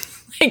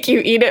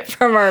 You eat it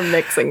from our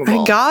mixing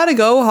bowl. I gotta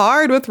go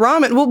hard with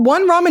ramen. Well,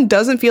 one ramen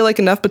doesn't feel like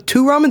enough, but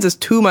 2 ramens is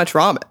too much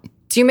ramen.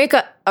 Do you make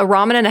a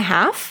ramen and a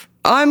half?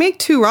 I make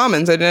 2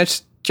 ramens and I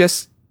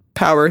just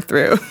power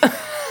through.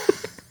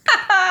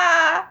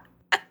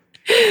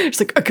 It's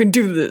like, I can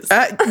do this.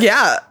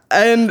 Yeah,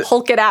 and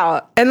Hulk it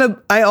out.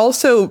 I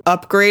also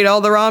upgrade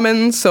all the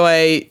ramens, so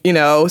I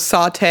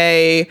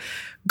saute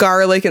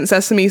garlic and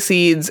sesame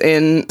seeds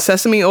in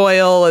sesame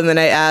oil, and then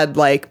I add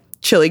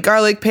chili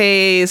garlic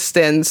paste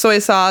and soy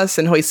sauce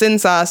and hoisin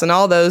sauce and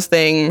all those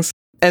things,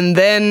 and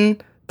then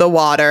the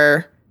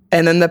water,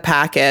 and then the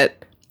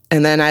packet,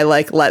 and then I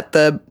let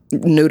the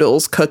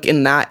noodles cook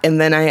in that,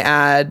 and then I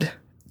add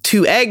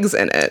 2 eggs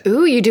in it.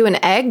 Ooh, you do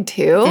an egg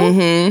too?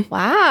 Mm-hmm.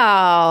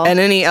 Wow. And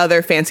any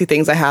other fancy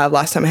things I have.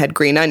 Last time I had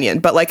green onion,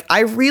 but I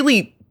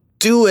really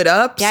do it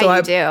up. Yeah, so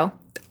you do.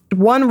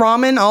 One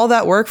ramen, all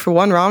that work for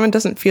one ramen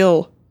doesn't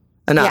feel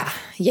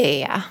enough.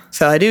 Yeah.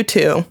 So I do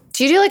 2.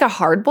 Do you do a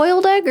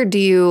hard-boiled egg or do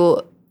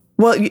you...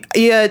 Well,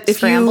 yeah, if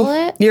Scramble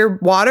it? your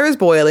water is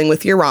boiling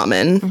with your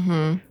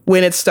ramen,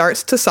 when it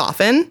starts to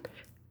soften,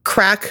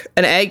 crack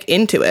an egg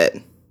into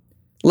it.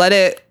 Let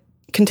it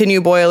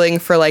continue boiling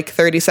for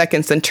 30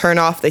 seconds, then turn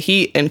off the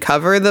heat and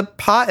cover the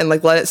pot and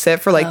let it sit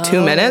for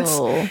 2 minutes.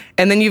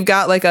 And then you've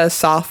got a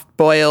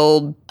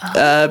soft-boiled,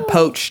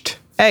 poached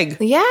egg.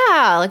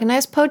 Yeah, a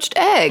nice poached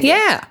egg.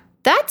 Yeah.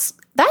 That's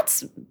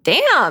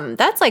damn.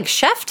 That's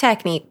chef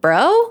technique,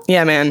 bro.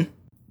 Yeah, man.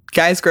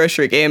 Guys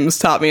Grocery Games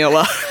taught me a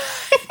lot.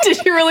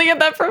 Did you really get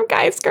that from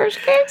Guys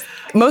Grocery Games?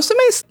 Most of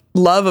my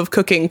love of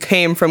cooking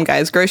came from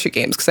Guys Grocery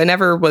Games because I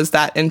never was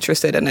that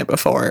interested in it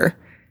before.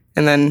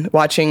 And then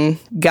watching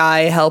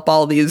Guy help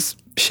all these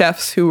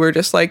chefs who were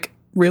just like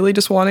really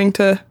just wanting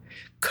to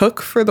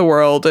cook for the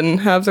world and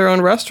have their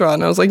own restaurant.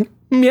 And I was like,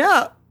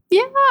 yeah,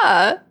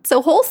 Yeah.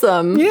 So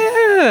wholesome.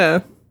 yeah.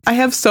 I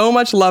have so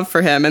much love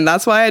for him. And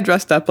that's why I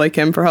dressed up like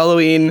him for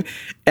Halloween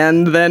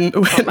and then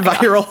went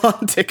viral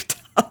on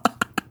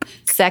TikTok.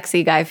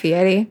 Sexy Guy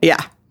Fieri. Yeah.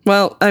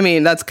 Well, I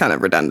mean, that's kind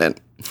of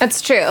redundant.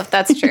 That's true.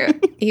 That's true.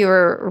 You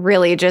were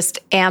really just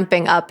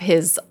amping up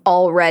his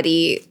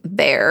already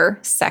there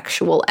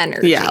sexual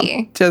energy. Yeah.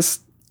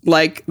 Just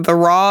like the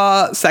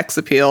raw sex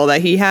appeal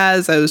that he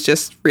has. I was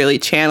just really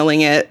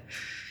channeling it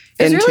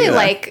It's into really a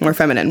like more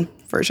feminine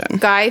version.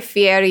 Guy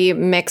Fieri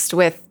mixed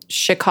with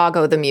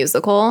Chicago the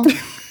musical.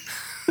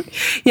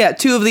 Yeah.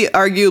 Two of the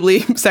arguably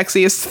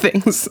sexiest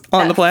things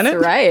on the planet.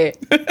 That's right.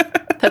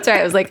 That's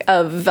right. It was like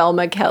a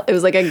Velma Kelly. It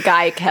was like a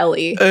Guy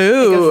Kelly.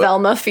 Ooh. Like a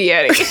Velma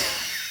Fieri.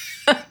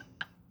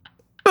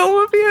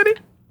 Oh, Fieri.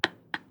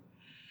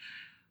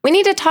 We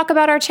need to talk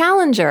about our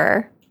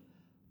challenger.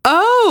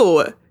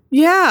 Oh,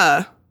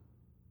 yeah.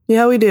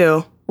 Yeah, we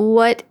do.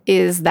 What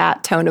is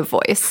that tone of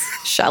voice,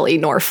 Shelley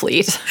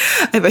Norfleet?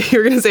 I thought you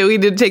were going to say we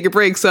did take a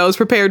break, so I was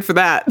prepared for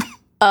that.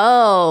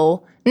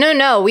 Oh,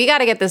 no. We got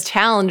to get this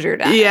challenger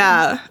done.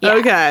 Yeah.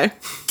 Okay.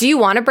 Do you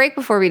want a break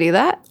before we do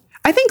that?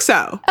 I think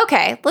so.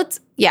 Okay, let's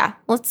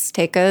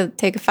take a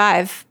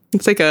 5.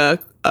 It's like a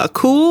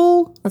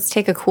cool Let's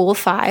take a cool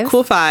 5.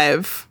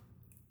 5,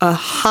 a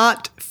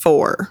hot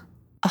 4.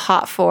 A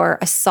hot 4,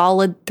 a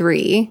solid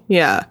 3.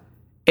 Yeah.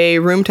 A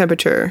room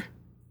temperature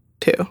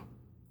 2.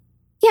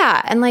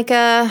 Yeah, and like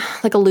a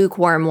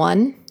lukewarm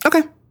 1.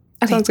 Okay.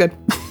 Sounds good.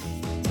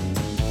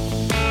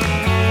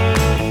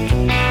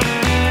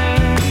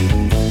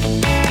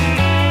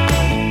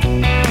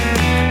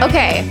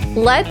 Okay,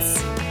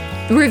 let's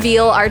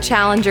reveal our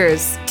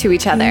challengers to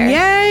each other.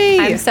 Yay!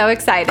 I'm so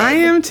excited. I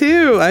am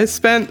too. I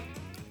spent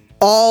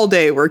all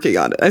day working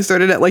on it. I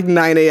started at like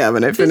 9 a.m.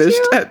 and I finished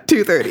at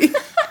 2:30.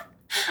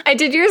 I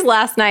did yours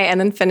last night and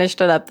then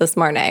finished it up this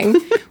morning.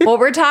 What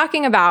we're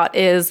talking about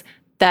is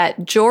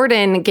that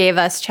Jordan gave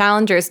us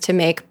challengers to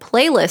make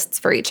playlists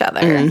for each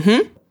other.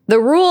 Mm-hmm. The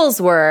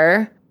rules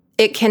were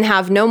it can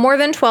have no more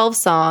than 12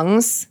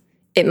 songs,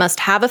 it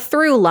must have a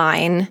through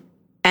line,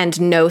 and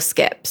no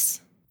skips.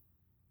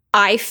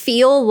 I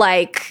feel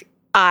like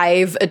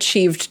I've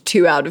achieved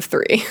 2 out of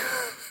 3.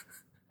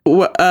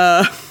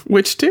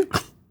 Which 2?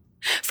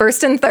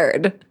 First and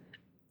third.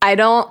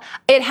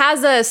 It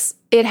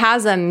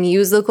has a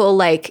musical,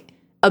 like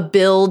a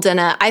build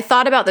and I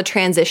thought about the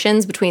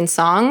transitions between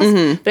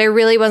songs, but I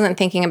really wasn't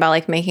thinking about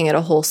like making it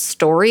a whole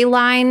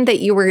storyline that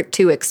you were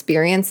to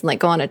experience and like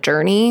go on a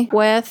journey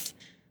with.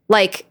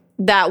 Like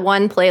that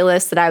one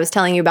playlist that I was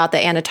telling you about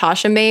that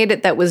Anatasha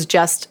made that was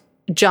just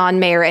John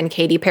Mayer and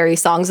Katy Perry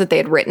songs that they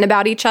had written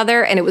about each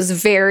other. And it was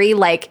very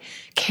like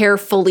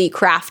carefully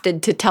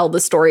crafted to tell the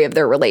story of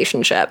their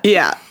relationship.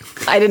 Yeah.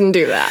 I didn't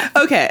do that.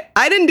 Okay.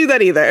 I didn't do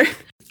that either.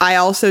 I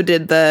also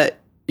did the,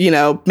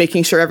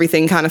 making sure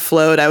everything kind of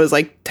flowed. I was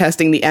like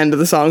testing the end of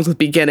the songs with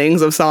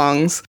beginnings of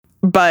songs.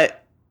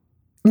 But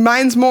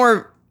mine's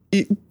more,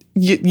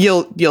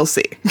 you'll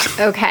see.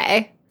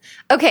 Okay.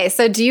 Okay.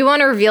 So do you want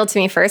to reveal to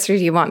me first or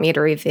do you want me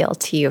to reveal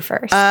to you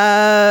first?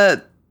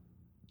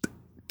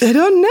 I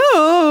don't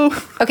know.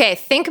 Okay,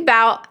 think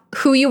about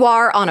who you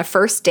are on a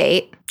first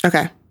date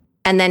Okay.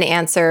 and then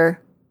answer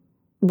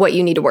what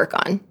you need to work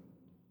on.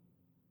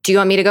 Do you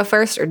want me to go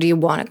first or do you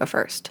want to go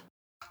first?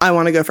 I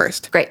want to go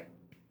first, Great.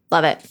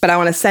 Love it. but I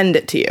want to send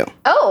it to you.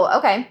 Oh,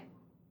 okay.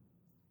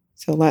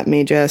 So let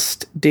me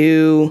just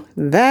do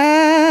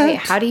that. Wait,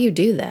 how do you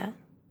do that?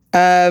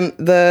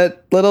 The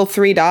little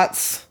 3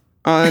 dots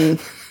on I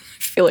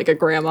feel like a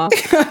grandma.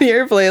 on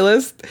your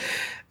playlist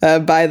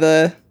by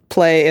the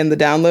play and the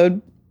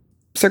download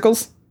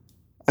circles.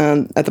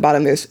 At the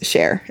bottom, there's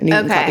share, and you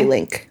can Okay. copy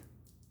link.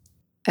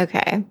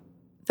 Okay.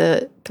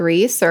 The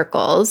 3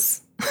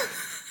 circles.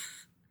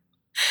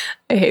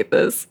 I hate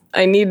this.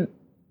 I need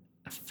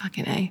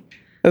fucking A.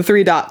 The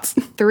 3 dots.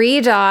 3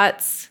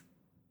 dots,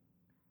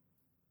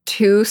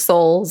 2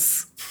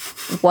 souls,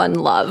 1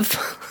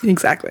 love.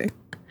 Exactly.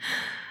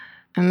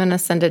 I'm going to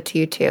send it to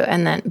you too.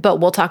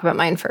 But we'll talk about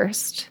mine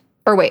first.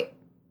 Or wait,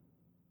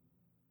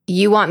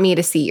 you want me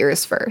to see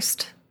yours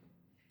first?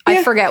 Yeah.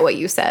 I forget what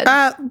you said.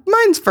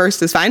 Mine's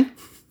first is fine.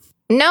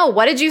 No,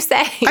 what did you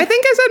say? I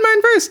think I said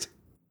mine first.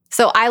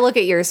 So I look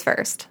at yours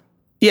first.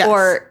 Yes.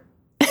 Or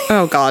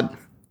Oh, God.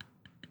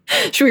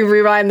 should we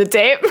rewind the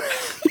tape?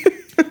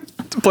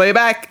 Play it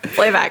back.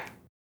 Play back.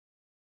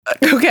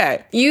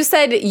 Okay. You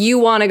said you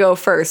want to go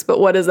first, but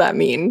what does that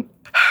mean?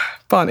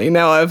 Bonnie,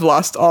 now I've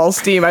lost all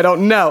steam. I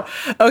don't know.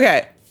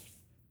 Okay.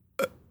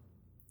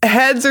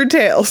 Heads or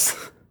tails?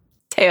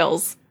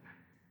 Tails.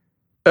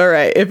 All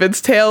right. If it's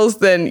tails,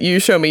 then you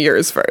show me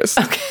yours first.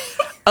 Okay.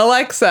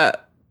 Alexa,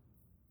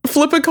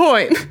 flip a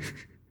coin.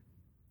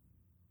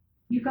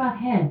 You got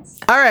heads.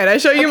 All right. I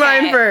show you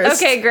mine Okay.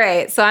 first. Okay,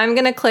 great. So I'm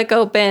going to click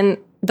open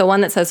the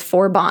one that says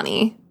for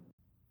Bonnie.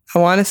 I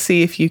want to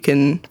see if you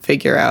can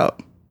figure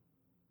out.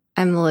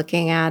 I'm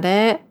looking at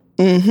it.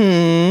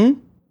 Mm-hmm.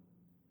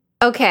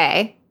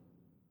 Okay.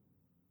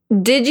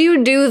 Did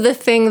you do the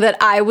thing that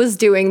I was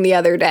doing the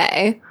other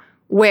day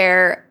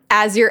where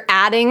as you're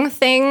adding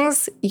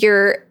things,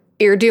 you're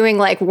doing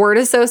like word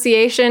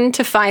association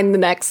to find the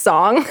next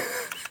song?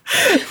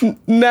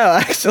 No,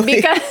 actually.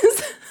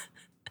 Because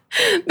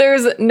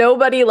there's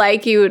Nobody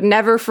Like You,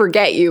 Never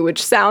Forget You,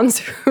 which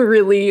sounds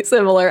really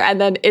similar, and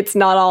then It's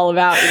Not All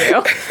About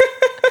You.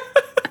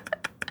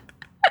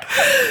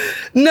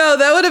 No,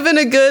 that would have been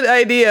a good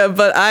idea,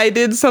 but I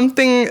did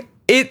something,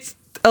 it's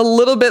a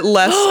little bit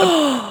less.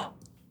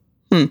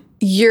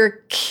 You're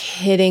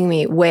kidding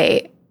me.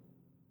 Wait.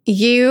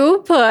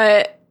 You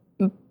put,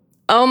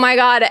 oh my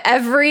God,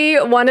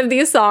 every one of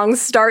these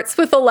songs starts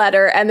with a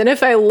letter. And then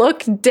if I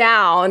look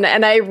down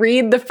and I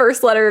read the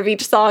first letter of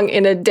each song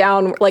in a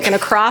down, like an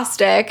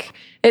acrostic,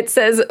 it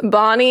says,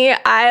 Bonnie,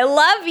 I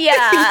love ya.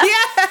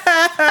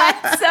 Yeah.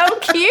 That's so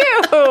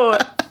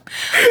cute.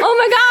 Oh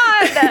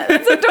my God,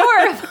 that's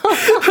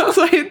adorable. That's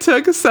why it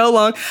took so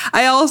long.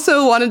 I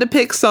also wanted to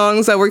pick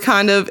songs that were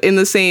kind of in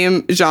the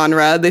same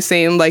genre, the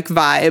same like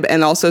vibe,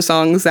 and also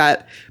songs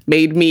that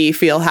made me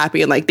feel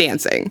happy and like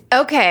dancing.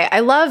 Okay, I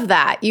love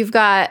that. You've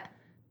got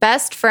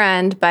Best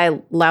Friend by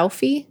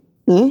Laufey.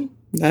 I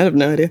have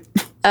no idea.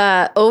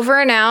 Over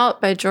and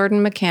Out by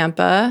Jordan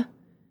McCampa.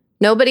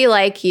 Nobody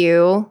Like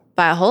You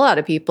by a whole lot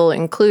of people,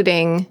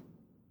 including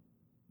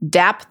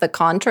DAP the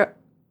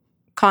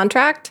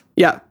Contract.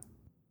 Yeah.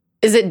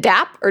 Is it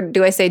DAP or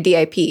do I say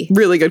DIP?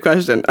 Really good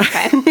question.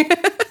 Okay.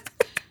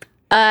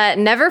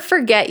 Never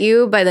Forget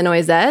You by the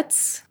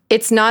Noisettes.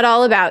 It's Not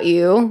All About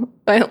You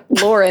by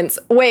Lawrence.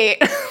 Wait,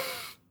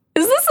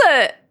 is this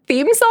a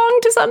theme song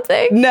to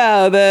something?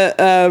 No,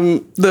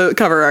 the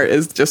cover art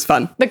is just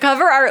fun. The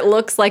cover art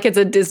looks like it's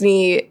a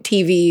Disney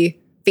TV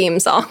theme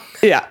song.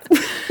 Yeah.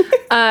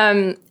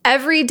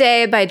 Every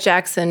Day by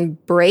Jackson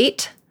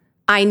Brait.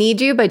 I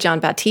Need You by John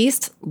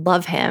Baptiste.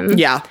 Love him.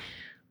 Yeah.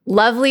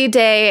 Lovely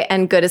Day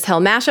and Good as Hell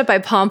mashup by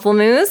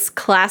Pomplamoose.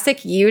 Classic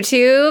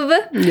YouTube.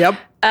 Yep.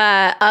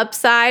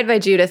 Upside by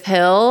Judith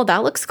Hill.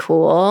 That looks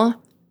cool.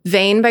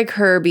 Vain by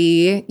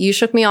Kirby. You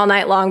Shook Me All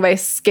Night Long by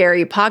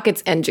Scary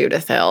Pockets and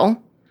Judith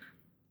Hill.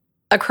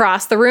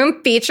 Across the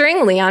Room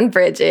featuring Leon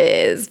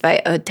Bridges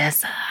by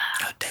Odessa.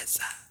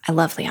 I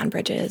love Leon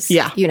Bridges.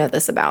 Yeah. You know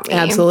this about me.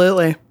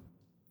 Absolutely.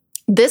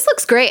 This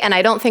looks great, and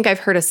I don't think I've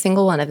heard a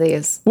single one of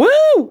these. Woo!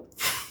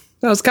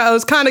 I was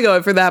kind of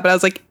going for that, but I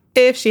was like,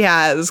 if she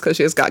has, because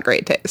she's got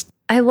great taste.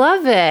 I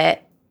love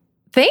it.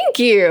 Thank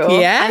you.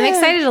 Yeah. I'm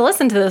excited to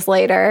listen to this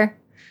later.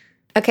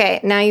 Okay,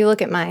 now you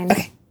look at mine.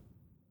 Okay.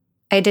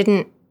 I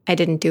didn't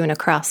do an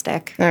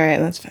acrostic, All right,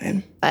 that's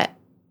fine. but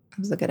it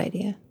was a good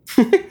idea.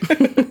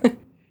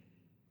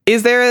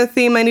 Is there a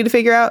theme I need to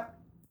figure out?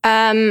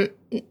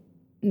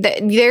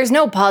 There's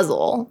no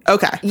puzzle.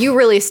 Okay. You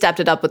really stepped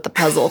it up with the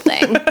puzzle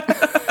thing.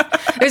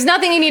 There's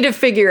nothing you need to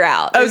figure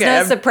out. There's Okay.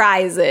 no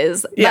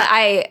surprises. Yeah.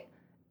 But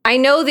I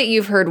know that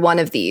you've heard one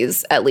of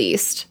these at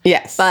least.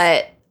 Yes.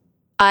 But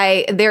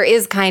there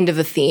is kind of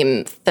a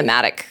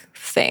thematic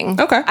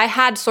thing. Okay. I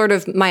had sort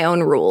of my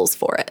own rules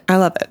for it. I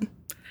love it.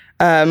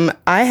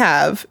 I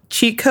have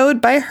Cheat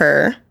Code by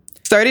Her,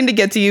 Starting to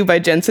Get to You by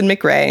Jensen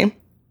McRae,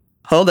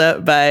 Hold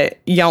Up by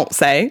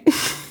Yonsei,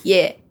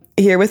 Yeah.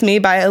 Here With Me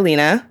by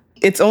Alina,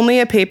 It's Only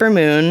a Paper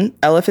Moon,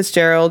 Ella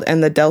Fitzgerald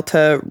and the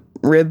Delta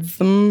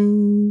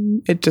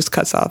Rhythm. It just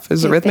cuts off.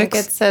 Is it I think Rhythmics?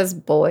 it says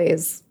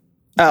boys.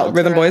 Oh,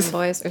 Rhythm Boys.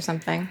 Boys or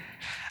something.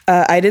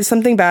 I Did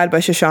Something Bad by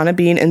Shoshana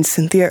Bean and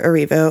Cynthia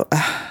Erivo.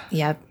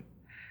 Yep.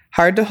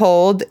 Hard to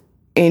Hold,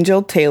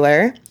 Angel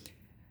Taylor.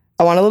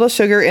 I Want a Little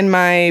Sugar in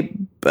My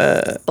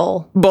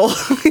Bowl. Bowl.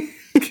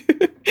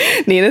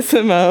 Nina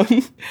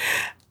Simone.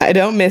 I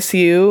Don't Miss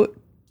You.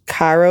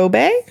 Caro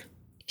Bay?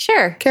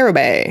 Sure. Caro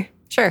Bay.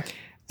 Sure.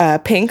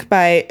 Pink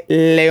by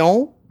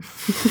Leon.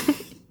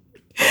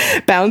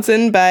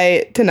 Bouncin'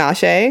 by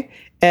Tinashe.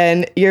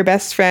 And Your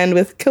Best Friend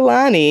with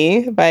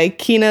Kalani by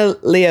Kina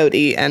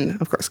Leotti.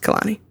 And, of course,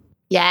 Kalani.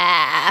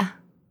 Yeah.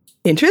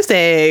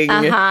 Interesting.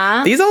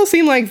 Uh-huh. These all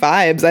seem like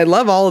vibes. I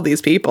love all of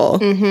these people.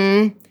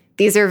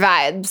 These are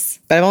vibes.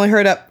 But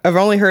I've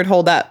only heard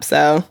Hold Up,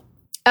 so.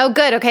 Oh,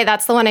 good. Okay,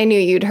 that's the one I knew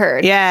you'd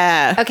heard.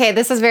 Yeah. Okay,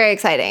 this is very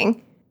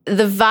exciting.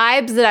 The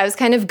vibes that I was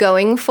kind of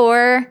going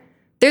for,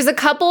 there's a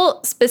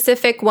couple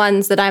specific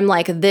ones that I'm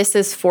like, this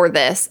is for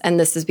this, and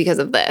this is because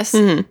of this.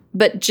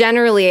 But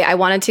generally, I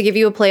wanted to give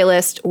you a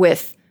playlist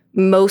with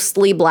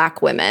mostly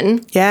Black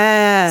women.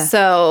 Yeah.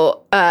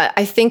 So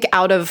I think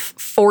out of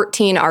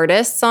 14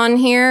 artists on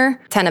here,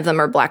 10 of them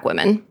are Black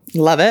women.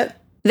 Love it.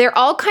 They're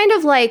all kind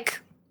of like,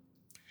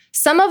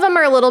 some of them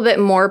are a little bit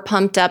more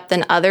pumped up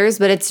than others,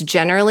 but it's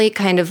generally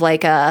kind of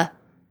like a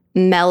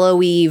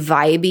mellowy,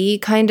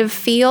 vibey kind of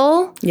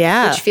feel.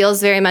 Yeah. Which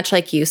feels very much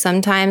like you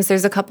sometimes.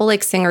 There's a couple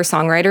like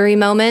singer-songwritery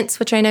moments,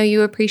 which I know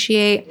you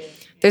appreciate.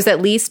 There's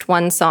at least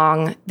one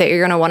song that you're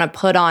going to want to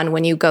put on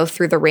when you go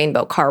through the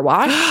Rainbow Car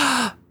Wash,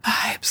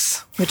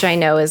 Vibes. which I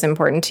know is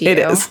important to you. It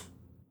is.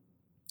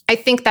 I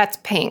think that's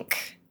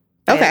Pink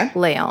by Okay.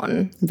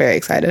 Leon. I'm very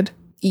excited.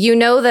 You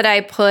know that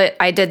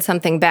I Did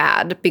Something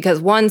Bad because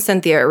 1,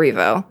 Cynthia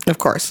Erivo, Of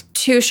course.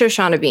 2,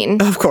 Shoshana Bean,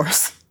 Of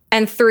course.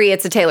 And 3,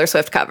 it's a Taylor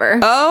Swift cover.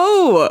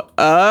 Oh,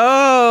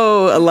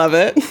 I love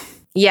it.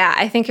 Yeah,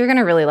 I think you're going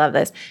to really love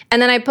this.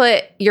 And then I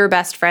put Your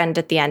Best Friend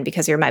at the end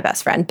because you're my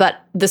best friend.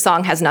 But the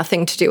song has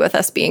nothing to do with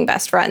us being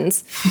best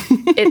friends.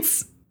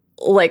 It's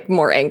like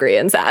more angry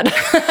and sad.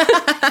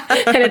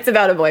 And it's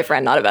about a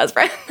boyfriend, not a best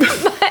friend.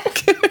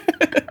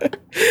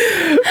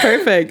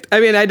 Perfect. I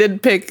mean, I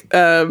did pick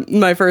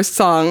my first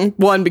song,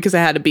 one, because I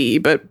had a B,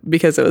 but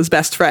because it was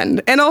Best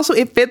Friend. And also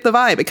it fit the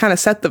vibe. It kind of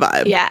set the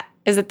vibe. Yeah.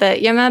 Is it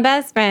the You're My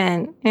Best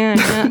Friend?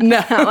 Yeah, No,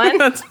 that one?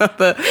 that's not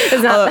the.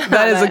 not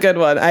That is a good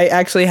one. I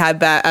actually had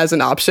that as an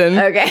option.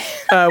 Okay.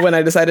 When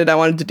I decided I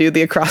wanted to do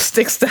the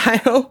acrostic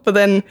style, but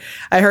then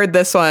I heard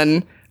this one,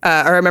 or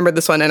I remembered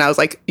this one, and I was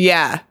like,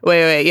 yeah,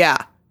 wait, yeah,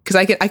 because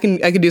I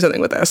can do something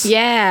with this.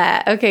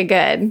 Yeah. Okay,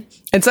 good.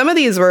 And some of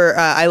these were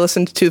I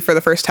listened to for the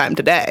first time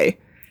today.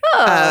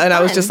 Oh, and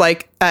I was fun. just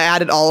like, I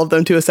added all of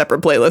them to a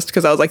separate playlist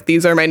because I was like,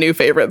 these are my new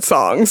favorite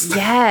songs.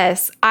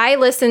 Yes. I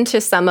listened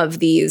to some of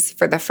these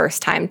for the first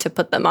time to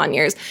put them on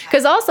yours.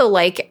 Because also,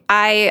 like,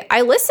 I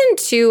listened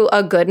to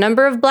a good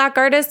number of Black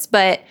artists,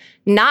 but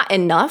not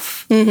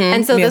enough.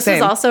 And so Yeah, this same.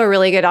 was also a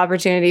really good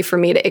opportunity for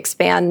me to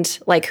expand,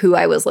 like, who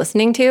I was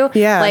listening to.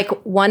 Yeah. Like,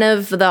 one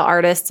of the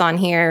artists on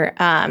here,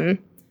 I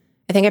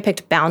think I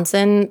picked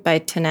Bouncin' by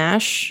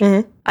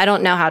Tanash. I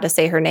don't know how to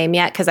say her name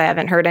yet because I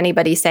haven't heard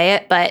anybody say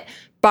it, but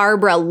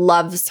Barbara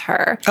loves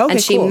her. Okay, and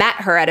she cool. met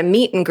her at a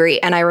meet and greet.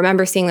 And I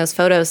remember seeing those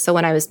photos. So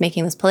when I was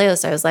making this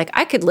playlist, I was like,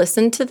 I could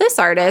listen to this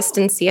artist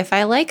and see if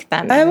I like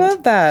them. I And,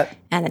 love that.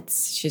 and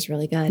she's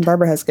really good.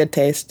 Barbara has good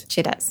taste.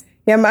 She does.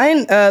 Yeah,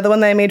 mine, the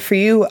one that I made for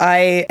you,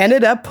 I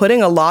ended up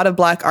putting a lot of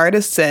Black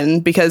artists in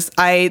because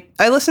I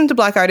listened to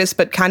Black artists,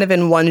 but kind of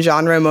in one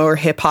genre, more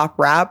hip hop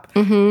rap.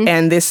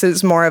 And this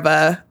is more of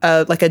a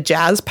like a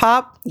jazz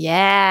pop.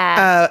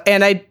 Yeah.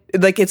 And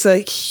it's a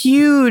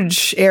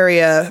huge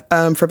area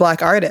for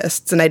Black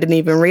artists, and I didn't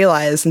even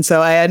realize. And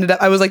so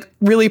I was like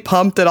really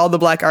pumped at all the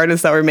Black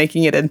artists that were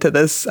making it into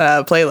this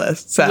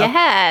playlist. So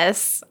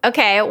Yes.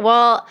 Okay.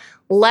 Well,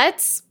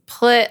 let's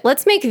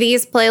make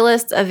these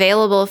playlists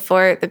available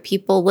for the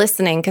people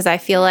listening because I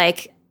feel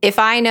like if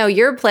I know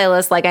your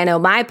playlist like I know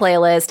my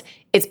playlist,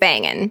 it's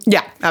banging.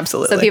 yeah,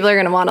 absolutely. So people are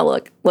going to want to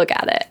look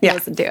at it, Yeah.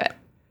 listen to it.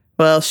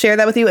 We'll share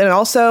that with you, and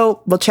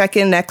also we'll check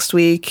in next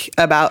week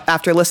about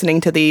after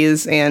listening to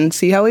these and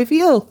see how we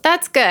feel.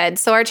 That's good.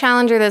 So our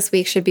challenger this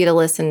week should be to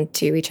listen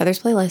to each other's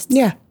playlists.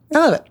 Yeah, I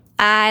love it.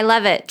 I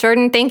love it.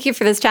 Jordan, thank you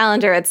for this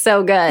challenger. It's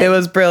so good. It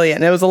was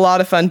brilliant. It was a lot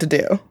of fun to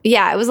do.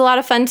 Yeah, it was a lot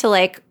of fun to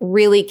like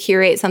really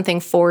curate something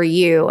for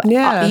you.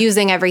 Yeah.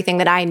 Using everything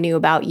that I knew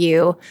about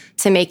you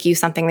to make you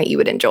something that you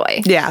would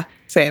enjoy. Yeah,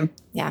 same.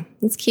 Yeah,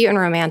 it's cute and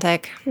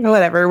romantic.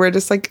 Whatever. We're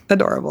just like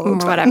adorable. Or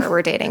It's fine. whatever,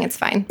 we're dating. It's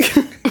fine.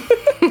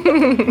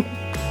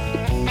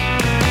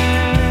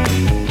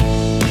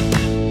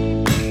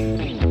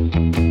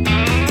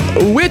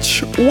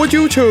 Which would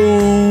you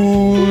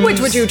choose? Which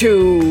would you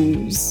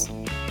choose?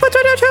 Which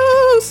would you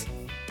choose?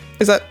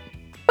 Is that?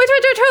 Which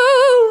would you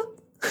choose?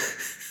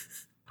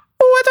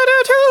 What would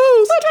you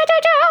choose? Which would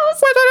you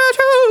choose? What would you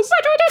choose?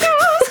 Which would you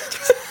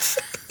choose?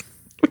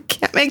 We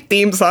can't make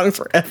theme songs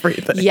for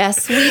everything.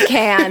 Yes, we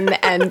can,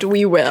 and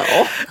we will.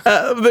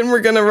 Then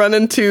we're gonna run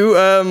into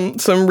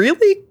some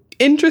really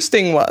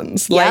interesting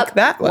ones, like Yep,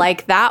 that one.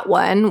 Like that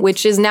one,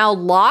 which is now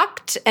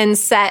locked and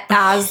set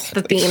as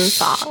the theme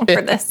song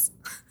for this.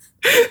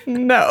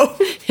 No,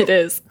 It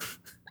is.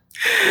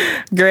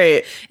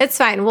 great. It's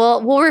fine.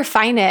 We'll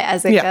refine it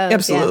as it Yeah, goes.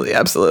 absolutely,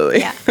 absolutely.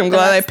 Yeah. I'm But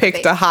glad I that's the picked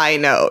thing. a high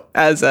note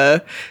as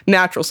a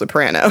natural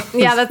soprano.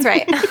 Yeah, that's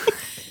right.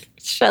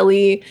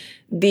 Shelley,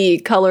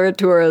 the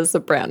coloratura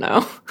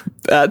soprano.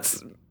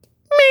 That's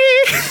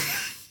me.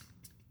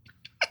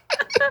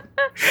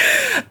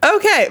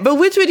 Okay, but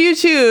which would you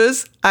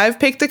choose? I've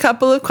picked a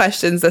couple of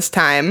questions this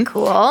time.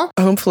 Cool.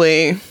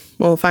 Hopefully,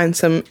 we'll find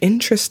some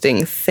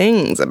interesting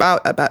things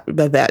about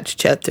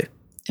each other.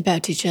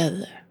 About each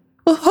other.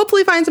 We'll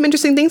hopefully find some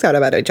interesting things out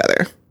about each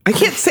other. I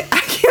can't say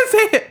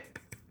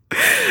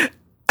it.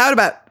 Out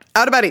about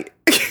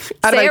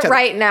Say it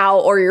right now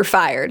or you're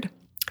fired.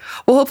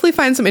 We'll hopefully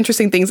find some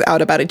interesting things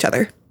out about each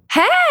other.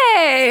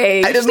 Hey!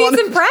 I just just need wanna-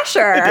 some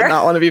pressure. I did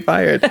not want to be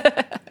fired.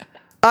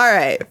 All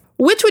right.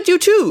 Which would you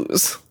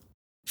choose?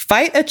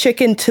 Fight a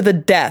chicken to the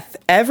death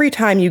every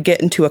time you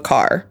get into a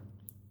car,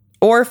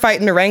 or fight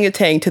an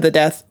orangutan to the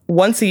death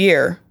once a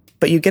year,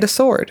 but you get a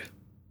sword?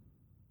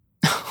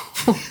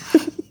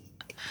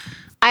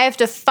 I have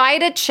to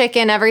fight a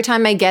chicken every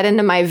time I get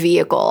into my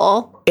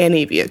vehicle.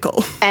 Any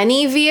vehicle.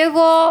 Any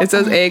vehicle? It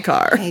says a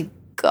car. My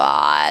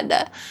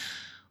God.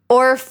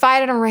 Or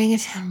fight an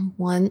orangutan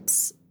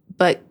once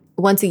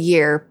a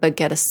year, but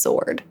get a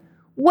sword.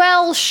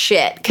 Well,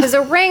 shit, because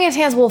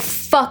orangutans will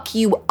fuck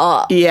you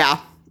up. Yeah.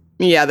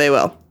 Yeah, they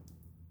will.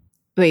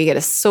 But you get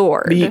a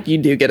sword. You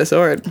do get a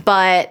sword.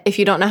 But if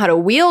you don't know how to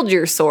wield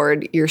your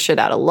sword, you're shit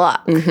out of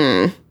luck.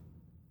 Mm-hmm.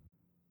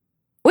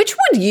 Which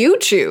would you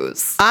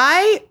choose?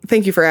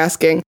 Thank you for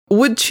asking,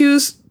 would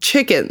choose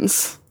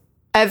chickens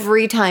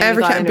Every time you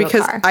every got time into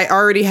because a car. I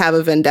already have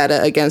a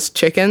vendetta against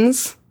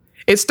chickens.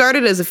 It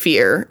started as a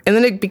fear, and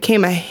then it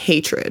became a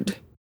hatred.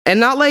 And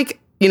not like,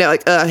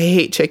 like, I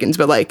hate chickens,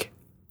 but like,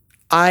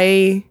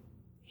 I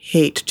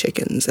hate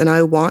chickens, and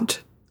I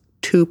want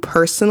to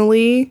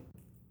personally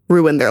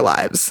ruin their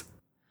lives.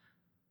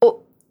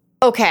 Oh,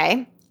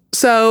 okay.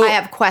 So I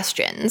have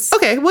questions.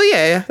 Okay, well,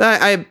 yeah.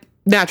 I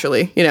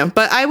naturally,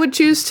 but I would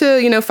choose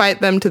to, fight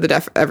them to the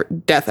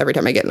death every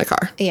time I get in a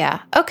car.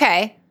 Yeah.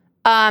 Okay.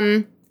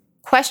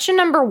 Question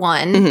number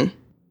 1.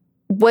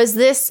 Was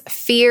this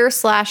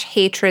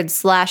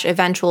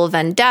fear/hatred/eventual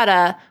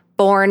vendetta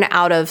born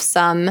out of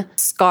some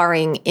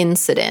scarring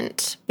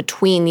incident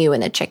between you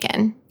and a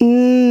chicken?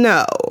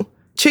 No.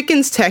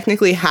 Chickens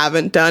technically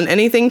haven't done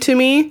anything to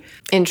me.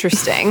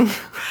 Interesting.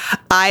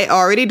 I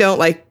already don't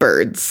like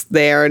birds.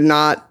 They are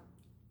not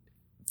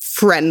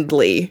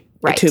friendly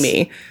to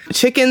me.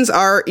 Chickens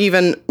are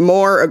even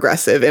more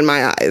aggressive in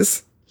my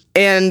eyes.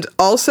 And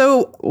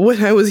also,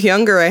 when I was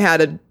younger, I had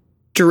a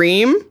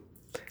dream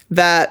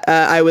that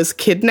I was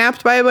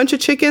kidnapped by a bunch of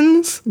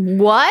chickens.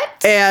 What?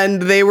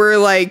 And they were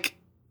like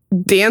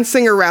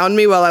dancing around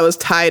me while I was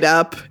tied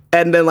up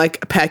and then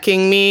like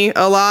pecking me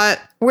a lot.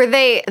 Were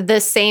they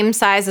the same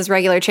size as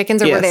regular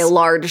chickens, or were they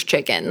large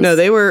chickens? No,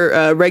 they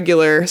were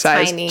regular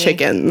sized Tiny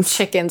chickens.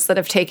 Chickens that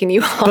have taken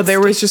you hostage. But there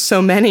was just so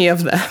many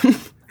of them.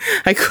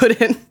 I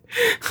couldn't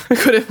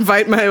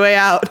fight my way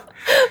out.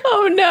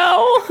 Oh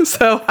no.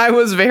 So I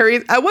was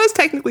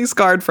technically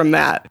scarred from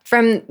that.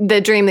 From the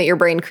dream that your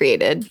brain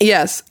created.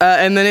 Yes.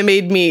 And then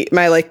it made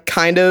my like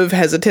kind of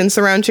hesitance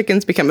around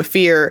chickens become a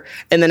fear.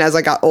 And then as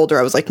I got older,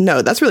 I was like,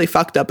 no, that's really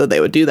fucked up that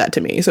they would do that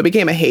to me. So it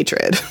became a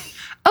hatred.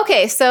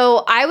 Okay.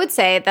 So I would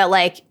say that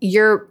like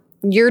your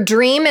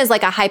dream is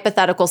like a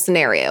hypothetical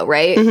scenario,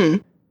 right?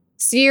 Mm-hmm.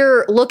 So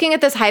you're looking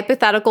at this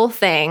hypothetical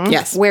thing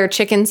Yes. where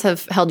chickens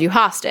have held you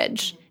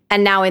hostage.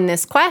 And now in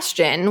this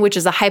question, which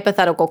is a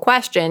hypothetical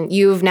question,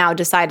 you've now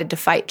decided to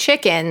fight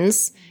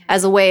chickens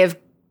as a way of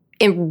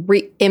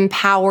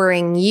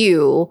empowering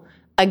you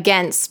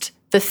against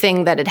the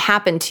thing that had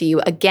happened to you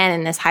again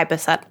in this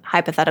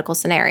hypothetical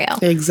scenario.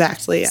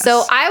 Exactly. Yes.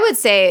 So I would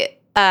say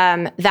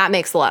that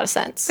makes a lot of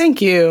sense.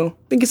 Thank you.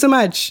 Thank you so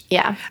much.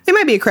 Yeah. It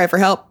might be a cry for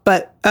help,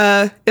 but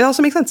it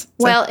also makes sense. So.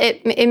 Well,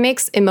 it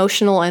makes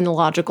emotional and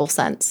logical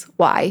sense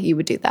why you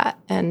would do that.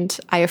 And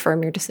I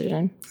affirm your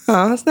decision.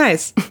 Oh, that's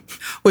nice.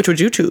 Which would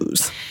you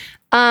choose?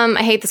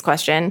 I hate this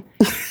question.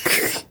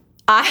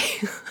 I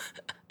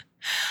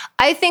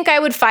think I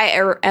would fight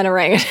an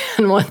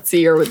orangutan once a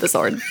year with the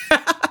sword.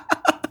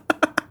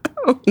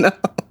 Oh, no.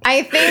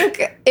 I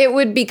think it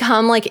would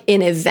become like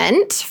an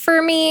event for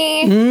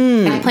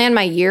me. I plan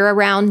my year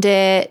around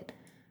it.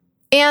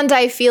 And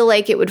I feel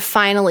like it would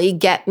finally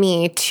get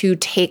me to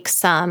take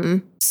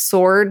some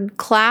sword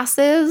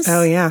classes.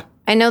 Oh, yeah.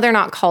 I know they're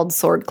not called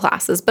sword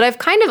classes, but I've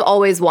kind of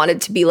always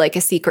wanted to be like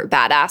a secret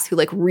badass who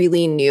like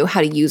really knew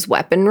how to use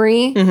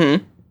weaponry.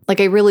 Mm-hmm.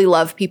 Like I really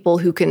love people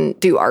who can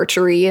do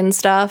archery and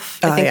stuff.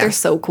 I think they're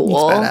so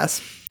cool. It's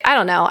badass. I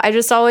don't know. I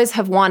just always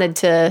have wanted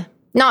to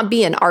not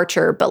be an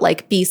archer, but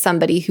like be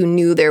somebody who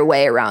knew their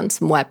way around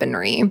some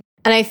weaponry. And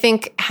I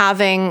think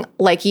having,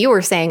 like you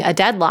were saying, a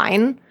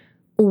deadline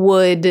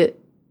would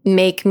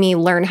make me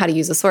learn how to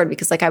use a sword,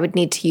 because like I would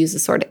need to use a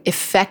sword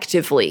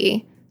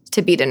effectively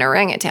to beat an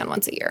orangutan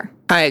once a year.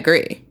 I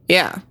agree.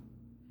 Yeah.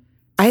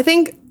 I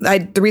think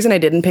the reason I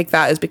didn't pick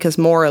that is because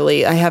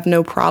morally I have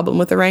no problem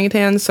with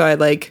orangutans. So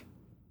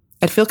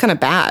I'd feel kind of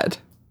bad.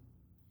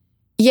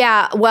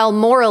 Yeah. Well,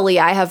 morally,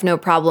 I have no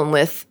problem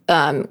with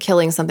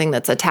killing something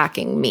that's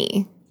attacking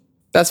me.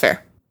 That's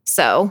fair.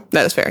 So.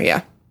 That is fair.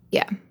 Yeah.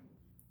 Yeah.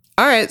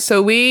 All right.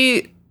 So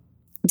we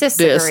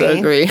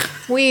disagree.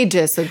 We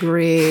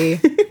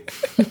disagree.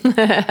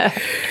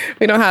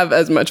 We don't have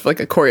as much of like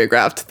a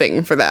choreographed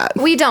thing for that.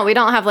 We don't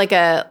have like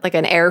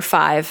an Air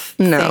 5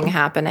 thing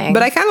happening.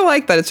 But I kind of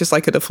like that it's just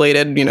like a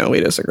deflated, we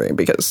disagree,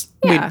 because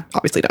we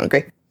obviously don't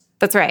agree.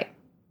 That's right.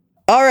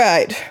 All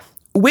right.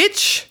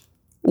 Which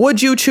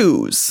would you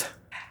choose?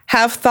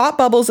 Have thought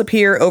bubbles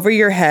appear over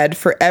your head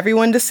for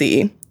everyone to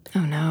see,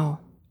 Oh no.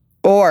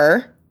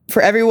 or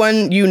for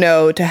everyone you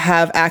know to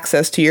have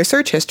access to your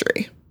search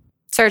history?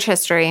 Search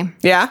history.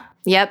 Yeah?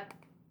 Yep.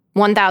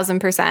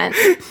 1000%.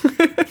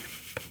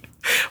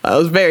 That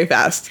was very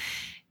fast.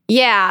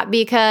 Yeah,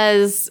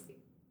 because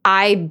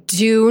I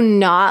do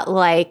not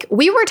like...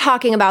 We were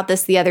talking about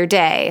this the other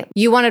day.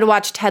 You wanted to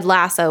watch Ted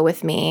Lasso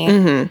with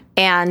me,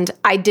 and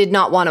I did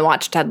not want to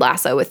watch Ted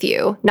Lasso with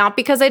you. Not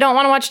because I don't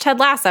want to watch Ted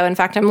Lasso. In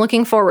fact, I'm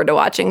looking forward to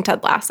watching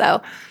Ted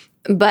Lasso.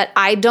 But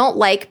I don't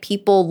like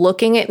people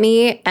looking at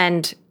me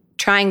and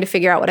trying to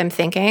figure out what I'm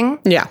thinking.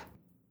 Yeah.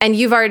 And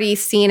you've already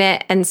seen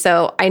it, and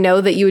so I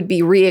know that you would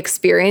be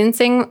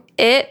re-experiencing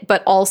it,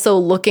 but also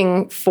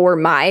looking for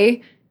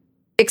my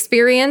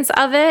experience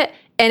of it.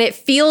 And it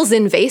feels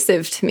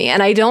invasive to me,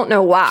 and I don't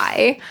know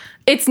why.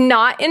 It's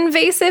not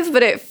invasive,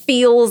 but it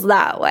feels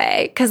that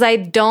way. Because I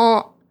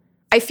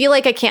feel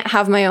like I can't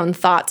have my own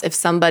thoughts if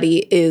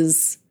somebody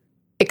is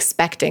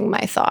expecting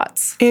my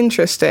thoughts.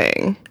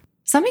 Interesting.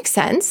 Does that make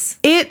sense?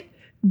 It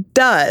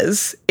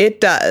does. It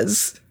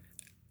does.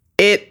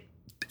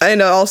 And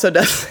it also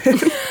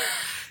doesn't.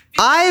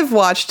 I've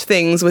watched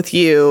things with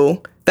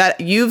you that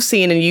you've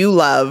seen and you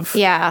love.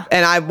 Yeah.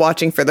 And I'm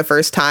watching for the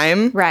first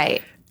time.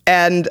 Right.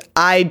 And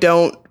I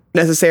don't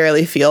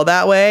necessarily feel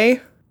that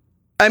way.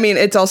 I mean,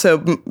 it's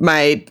also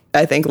my,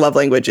 I think, love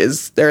language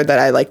is there that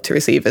I like to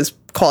receive is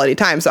quality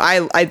time. So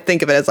I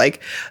think of it as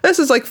like, this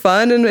is like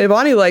fun and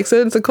Bonnie likes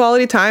it. It's a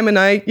quality time and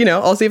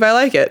I'll see if I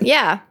like it.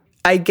 Yeah.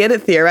 I get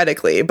it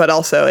theoretically, but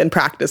also in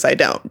practice I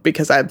don't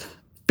because I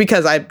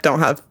don't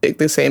have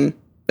the same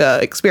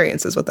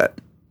experiences with it.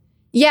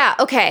 Yeah.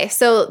 Okay.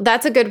 So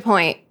that's a good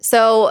point.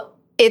 So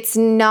it's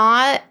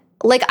not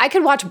like I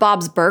could watch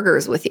Bob's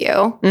Burgers with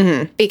you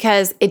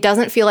because it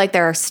doesn't feel like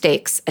there are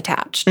stakes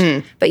attached,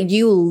 but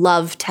you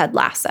love Ted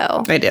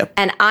Lasso. I do.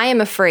 And I am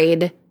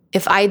afraid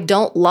if I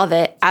don't love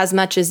it as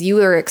much as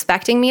you are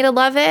expecting me to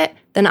love it,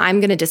 then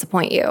I'm going to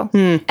disappoint you.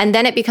 And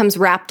then it becomes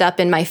wrapped up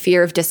in my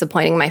fear of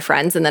disappointing my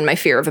friends and then my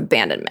fear of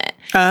abandonment.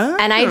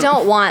 And I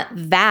don't want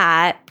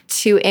that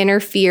to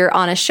interfere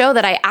on a show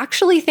that I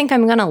actually think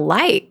I'm going to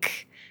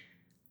like.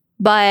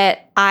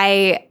 But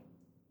I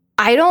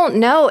don't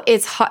know.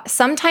 It's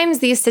sometimes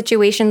these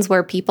situations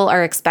where people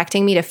are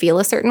expecting me to feel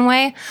a certain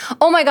way.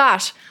 Oh my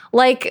gosh.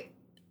 Like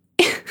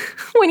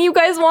when you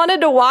guys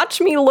wanted to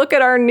watch me look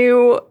at our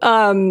new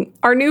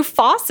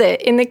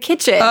faucet in the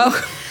kitchen.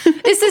 Oh.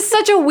 This is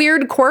such a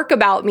weird quirk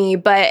about me,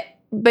 but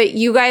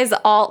you guys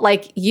all,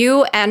 like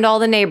you and all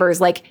the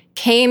neighbors, like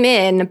came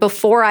in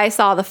before I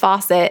saw the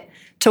faucet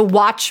to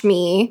watch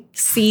me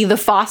see the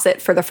faucet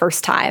for the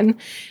first time.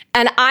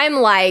 And I'm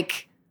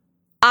like,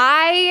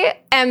 I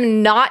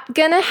am not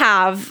going to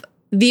have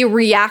the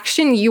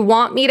reaction you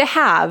want me to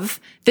have.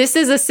 This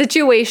is a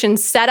situation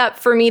set up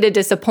for me to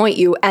disappoint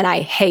you, and I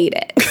hate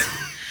it.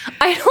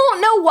 I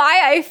don't know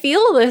why I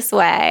feel this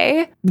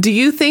way. Do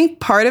you think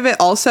part of it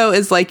also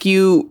is like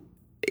you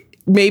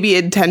maybe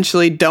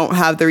intentionally don't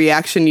have the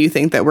reaction you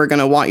think that we're going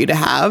to want you to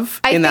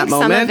have in that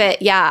moment? Some of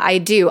it, yeah, I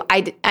do.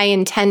 I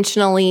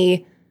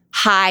intentionally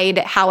hide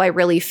how I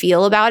really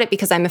feel about it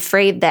because I'm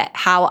afraid that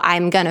how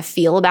I'm going to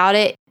feel about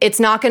it,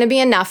 it's not going to be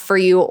enough for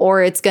you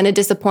or it's going to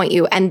disappoint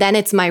you. And then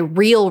it's my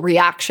real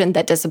reaction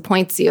that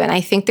disappoints you. And I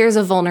think there's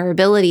a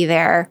vulnerability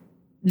there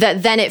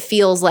that then it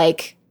feels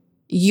like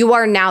you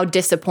are now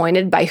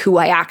disappointed by who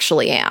I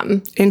actually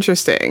am.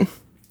 Interesting.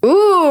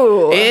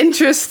 Ooh.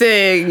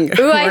 Interesting.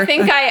 Ooh, I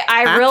think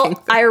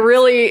I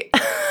really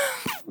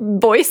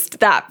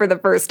voiced that for the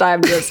first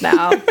time just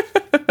now.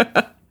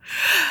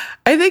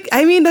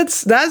 I mean,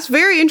 that's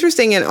very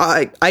interesting. And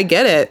I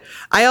get it.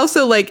 I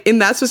also like in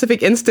that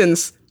specific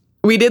instance,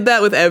 we did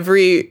that with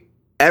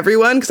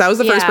everyone because I was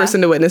the first person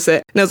to witness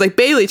it. And I was like,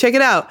 Bailey, check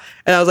it out.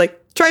 And I was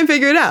like, try and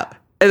figure it out.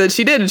 And then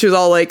she did. And she was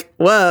all like,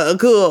 whoa,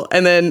 cool.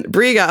 And then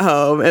Brie got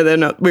home. And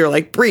then we were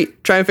like, Brie,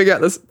 try and figure out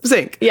this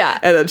sink. Yeah.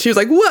 And then she was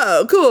like,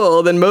 whoa,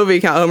 cool. Then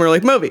Moby got home. And we were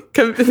like, Moby,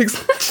 come figure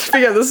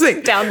out the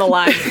sink. Down the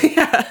line.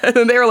 Yeah. And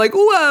then they were like,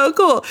 whoa,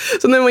 cool.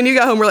 So then when you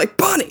got home, we're like,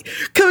 Bonnie,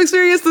 come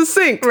experience the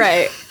sink.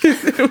 Right.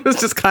 It was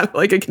just kind of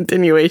like a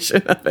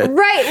continuation of it.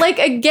 Right. Like,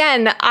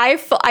 again,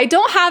 I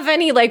don't have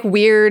any like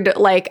weird,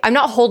 like, I'm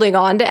not holding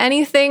on to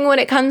anything when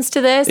it comes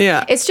to this.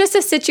 Yeah. It's just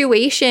a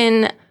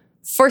situation.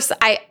 First,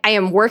 I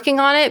am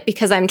working on it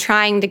because I'm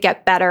trying to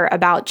get better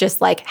about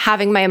just like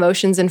having my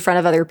emotions in front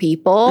of other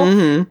people.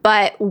 Mm-hmm.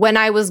 But when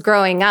I was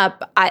growing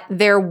up,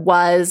 there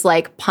was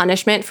like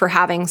punishment for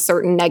having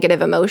certain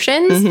negative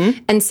emotions.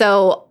 Mm-hmm. And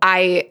so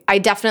I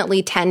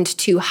definitely tend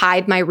to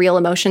hide my real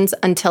emotions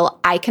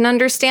until I can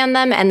understand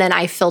them. And then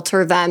I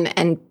filter them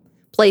and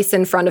place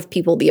in front of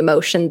people the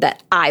emotion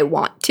that I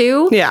want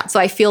to. Yeah. So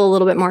I feel a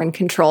little bit more in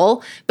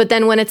control. But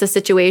then when it's a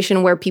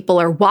situation where people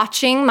are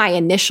watching my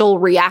initial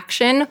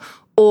reaction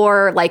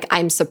or like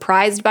I'm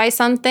surprised by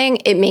something,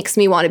 it makes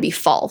me want to be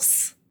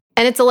false.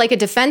 And it's like a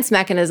defense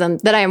mechanism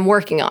that I am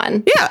working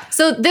on. Yeah.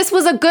 So this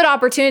was a good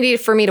opportunity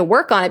for me to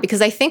work on it because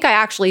I think I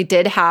actually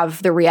did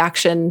have the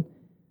reaction.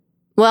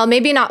 Well,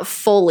 maybe not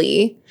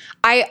fully.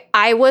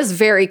 I was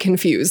very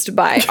confused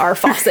by our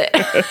faucet.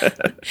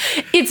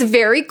 It's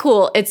very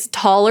cool. It's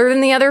taller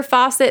than the other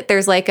faucet.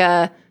 There's like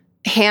a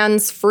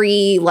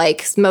hands-free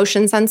like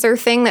motion sensor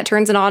thing that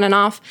turns it on and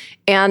off.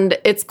 And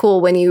it's cool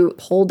when you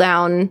pull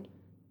down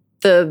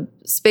the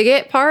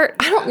spigot part.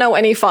 I don't know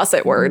any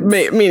faucet words.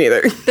 Me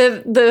neither.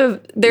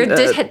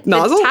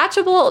 Nozzle?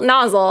 Detachable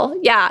nozzle.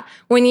 Yeah.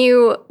 When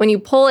you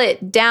pull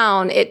it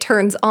down, it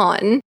turns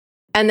on.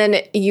 And then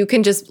you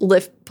can just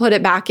put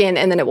it back in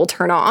and then it will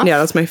turn off. Yeah,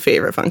 that's my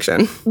favorite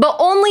function. But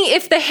only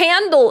if the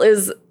handle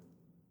is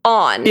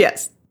on.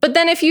 Yes. But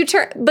then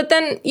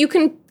then you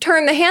can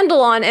turn the handle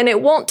on and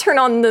it won't turn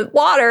on the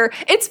water.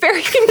 It's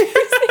very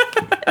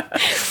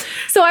confusing.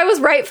 So I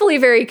was rightfully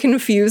very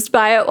confused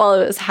by it while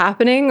it was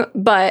happening.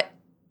 But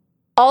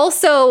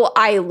also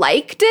I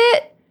liked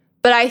it.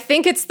 But I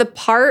think it's the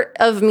part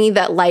of me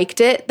that liked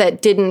it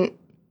that didn't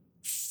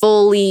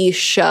fully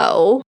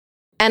show.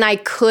 And I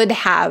could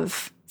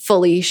have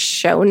fully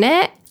shown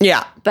it.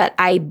 Yeah. But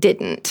I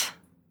didn't.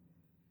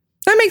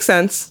 That makes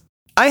sense.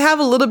 I have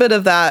a little bit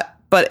of that,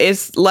 but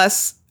it's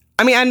less.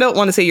 I mean, I don't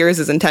want to say yours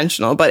is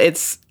intentional, but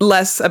it's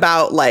less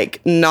about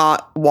like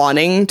not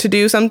wanting to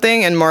do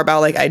something and more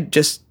about like I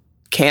just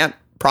can't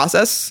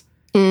process.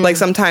 Like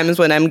sometimes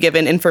when I'm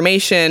given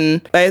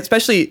information,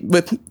 especially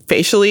with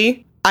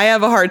facially, I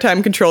have a hard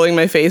time controlling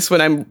my face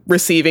when I'm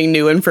receiving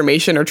new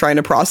information or trying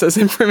to process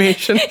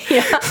information.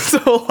 So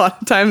a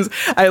lot of times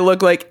I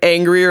look like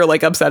angry or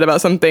like upset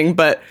about something.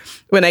 But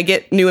when I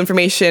get new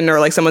information or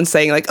like someone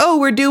saying like, oh,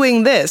 we're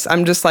doing this,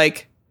 I'm just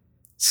like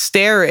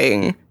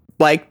staring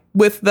like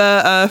with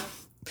the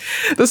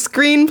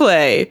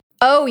screenplay.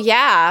 Oh,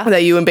 yeah.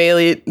 That you and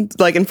Bailey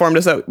like informed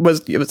us that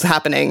was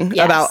happening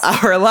about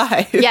our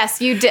lives.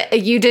 Yes, you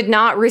did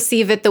not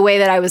receive it the way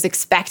that I was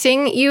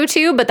expecting you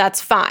to, but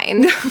that's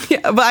fine.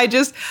 Yeah,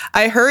 but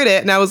I heard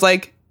it and I was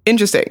like,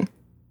 interesting.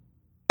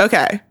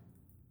 Okay.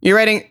 You're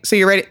writing a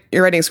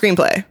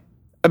screenplay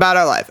about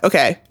our life.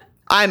 Okay.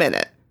 I'm in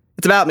it.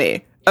 It's about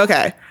me.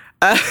 Okay.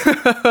 You're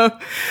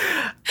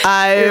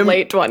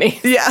late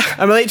 20s. Yeah,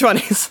 I'm late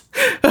 20s.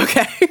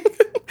 Okay.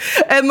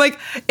 And like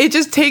it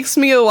just takes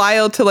me a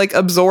while to like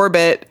absorb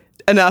it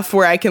enough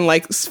where I can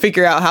like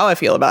figure out how I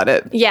feel about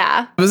it.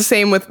 Yeah. It was the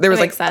same with, there was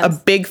like a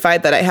big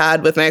fight that I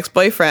had with my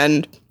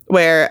ex-boyfriend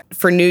where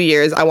for New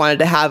Year's I wanted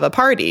to have a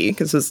party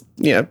because it was,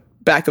 you know,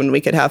 back when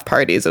we could have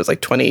parties. It was like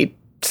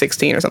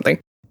 2016 or something.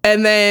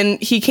 And then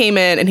he came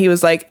in and he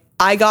was like,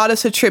 I got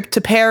us a trip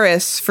to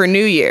Paris for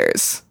New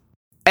Year's.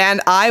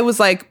 And I was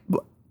like,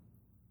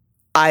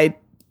 I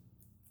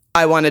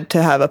wanted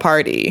to have a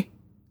party.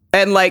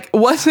 And like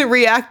wasn't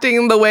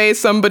reacting the way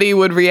somebody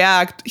would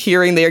react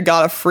hearing they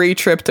got a free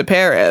trip to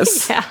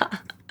Paris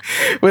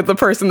with the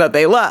person that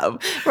they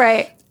love.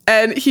 Right.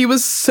 And he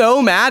was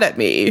so mad at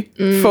me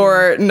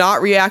for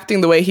not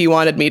reacting the way he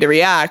wanted me to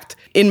react.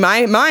 In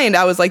my mind,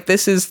 I was like,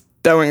 this is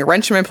throwing a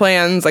wrench in my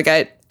plans. Like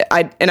I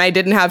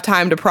didn't have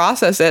time to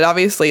process it.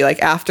 Obviously,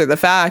 like after the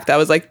fact, I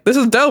was like, this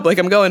is dope. Like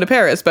I'm going to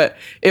Paris. But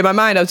in my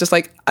mind, I was just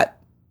like,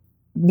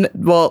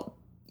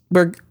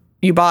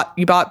 you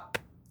bought.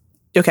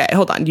 Okay,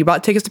 hold on. You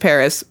bought tickets to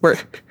Paris. We're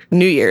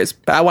New Year's,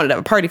 but I wanted to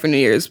have a party for New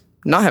Year's.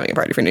 Not having a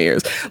party for New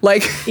Year's.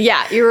 Like,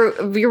 yeah,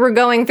 you were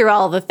going through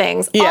all the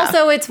things. Yeah.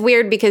 Also, it's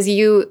weird because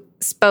you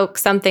spoke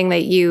something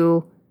that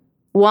you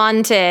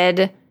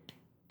wanted,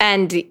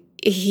 and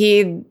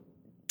he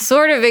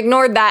sort of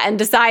ignored that and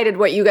decided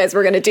what you guys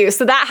were going to do.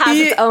 So that has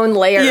its own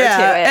layer to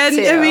it. And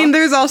too. I mean,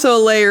 there's also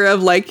a layer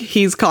of like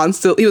he was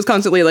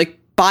constantly like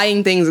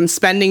buying things and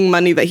spending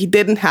money that he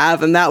didn't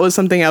have, and that was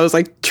something I was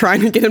like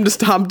trying to get him to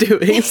stop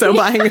doing. So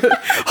buying a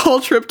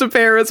whole trip to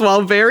Paris,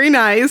 while very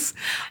nice,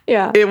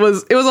 it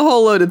was a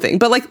whole loaded thing.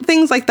 But like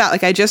things like that,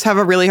 like I just have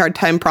a really hard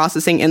time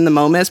processing in the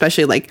moment,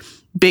 especially like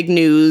big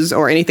news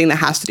or anything that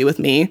has to do with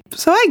me.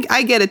 So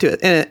I get it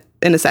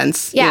in a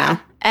sense. Yeah, you know?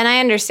 And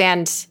I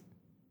understand.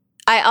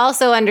 I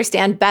also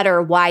understand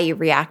better why you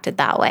reacted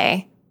that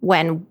way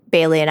when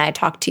Bailey and I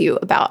talked to you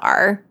about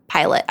our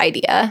pilot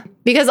idea.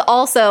 Because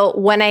also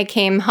when I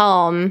came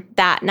home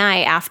that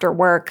night after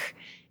work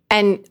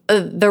and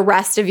the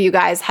rest of you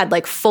guys had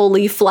like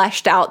fully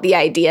fleshed out the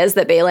ideas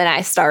that Bailey and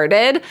I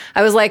started,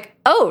 I was like,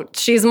 oh,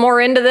 she's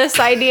more into this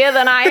idea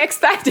than I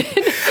expected.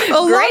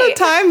 A lot of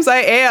times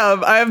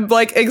I'm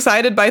like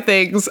excited by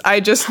things. I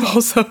just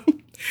also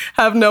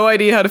have no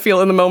idea how to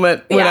feel in the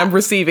moment when I'm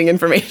receiving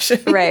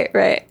information. Right.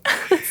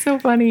 That's so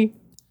funny.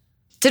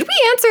 Did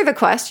we answer the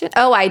question?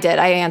 Oh, I did.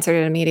 I answered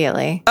it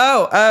immediately.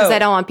 Oh. Because I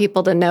don't want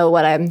people to know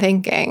what I'm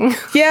thinking.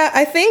 Yeah,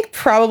 I think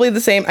probably the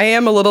same. I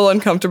am a little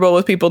uncomfortable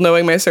with people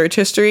knowing my search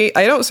history.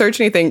 I don't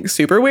search anything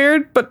super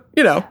weird, but,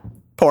 you know,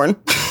 porn.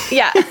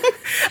 Yeah.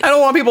 I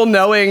don't want people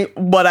knowing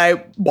what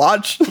I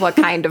watch. What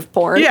kind of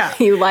porn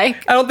you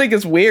like. I don't think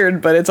it's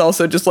weird, but it's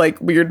also just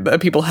like weird that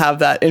people have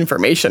that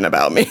information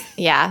about me.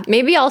 Yeah.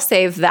 Maybe I'll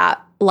save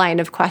that line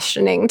of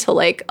questioning to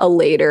like a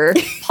later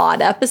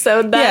pod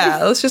episode then.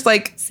 Yeah, let's just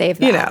like save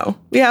that. You know,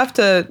 we have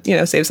to,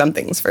 save some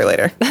things for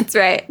later. That's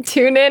right.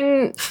 Tune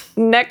in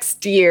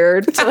next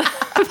year to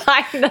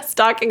find us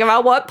talking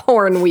about what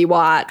porn we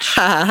watch.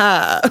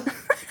 All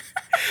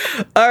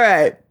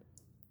right.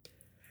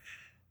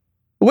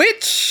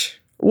 Which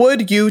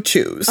would you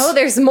choose? Oh,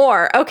 there's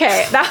more.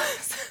 Okay. That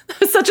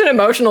was such an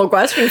emotional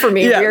question for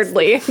me,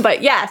 weirdly.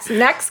 But yes,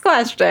 next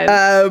question.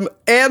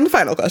 And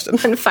final question.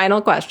 And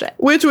final question.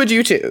 Which would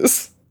you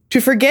choose? To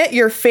forget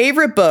your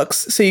favorite books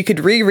so you could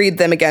reread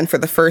them again for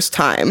the first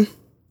time?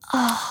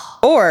 Oh.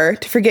 Or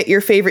to forget your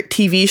favorite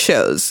TV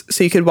shows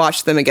so you could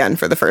watch them again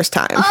for the first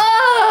time?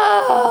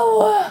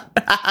 Oh!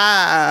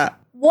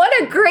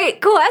 What a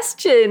great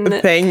question.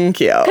 Thank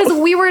you. Because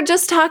we were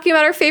just talking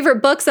about our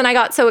favorite books, and I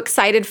got so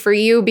excited for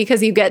you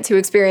because you get to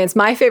experience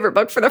my favorite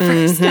book for the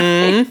first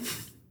time.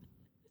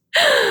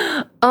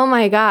 Oh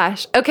my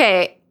gosh.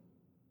 Okay.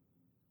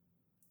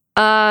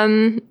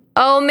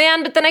 Oh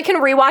man, but then I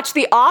can rewatch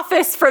The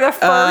Office for the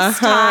first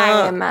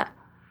time.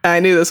 I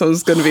knew this one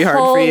was going to be hard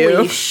for you.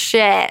 Holy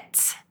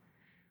shit.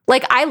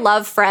 Like, I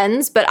love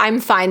Friends, but I'm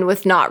fine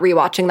with not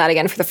rewatching that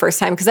again for the first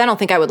time because I don't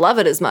think I would love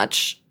it as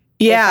much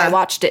if I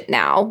watched it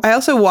now. I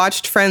also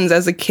watched Friends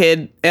as a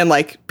kid and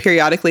like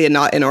periodically and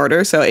not in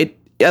order. So I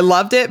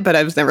loved it, but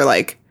I was never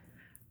like,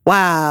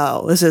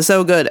 wow, this is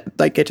so good.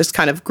 Like it just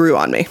kind of grew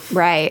on me.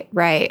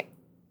 Right.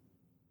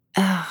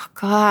 Oh,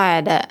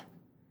 God.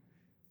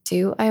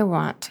 Do I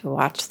want to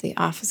watch The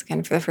Office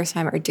again for the first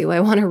time, or do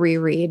I want to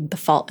reread The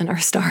Fault in Our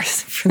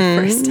Stars for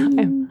the first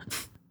time?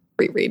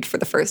 Reread for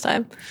the first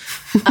time.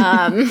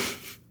 I'm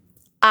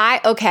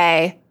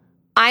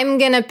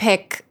going to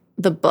pick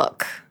the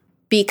book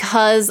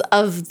because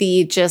of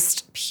the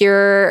just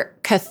pure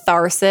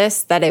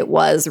catharsis that it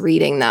was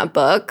reading that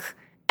book.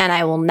 And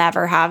I will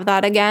never have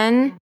that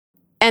again.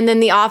 And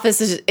then The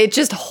Office, it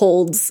just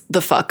holds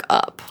the fuck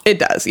up. It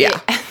does, yeah.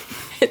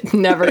 It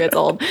never gets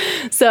old.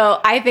 So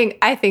I think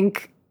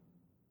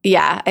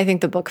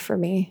the book for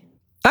me.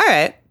 All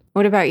right.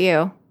 What about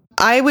you?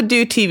 I would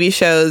do TV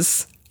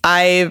shows.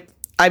 I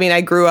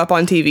grew up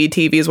on TV.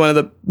 TV is one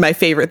of my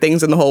favorite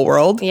things in the whole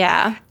world.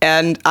 Yeah.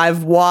 And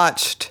I've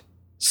watched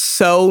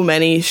so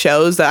many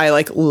shows that I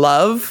like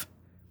love.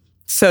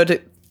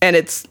 And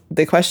it's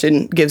the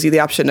question gives you the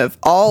option of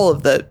all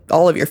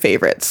of your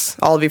favorites,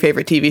 all of your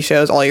favorite TV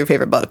shows, all your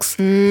favorite books.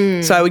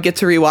 So I would get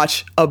to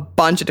rewatch a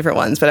bunch of different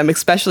ones, but I'm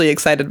especially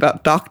excited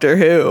about Doctor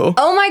Who.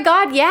 Oh my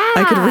God, yeah.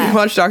 I could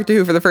rewatch Doctor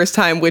Who for the first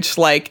time, which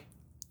like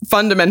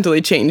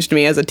fundamentally changed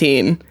me as a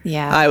teen.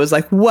 Yeah. I was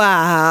like,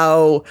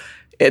 wow,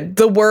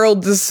 the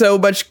world is so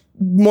much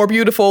more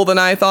beautiful than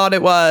I thought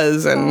it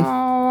was. And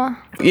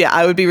yeah,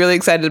 I would be really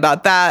excited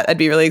about that. I'd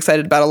be really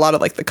excited about a lot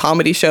of like the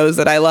comedy shows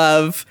that I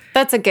love.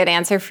 That's a good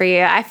answer for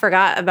you. I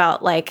forgot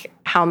about like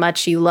how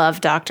much you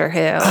love Doctor Who.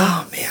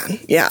 Oh man,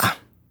 yeah.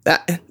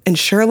 That and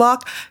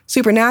Sherlock,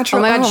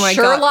 Supernatural. Oh my God,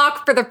 Sherlock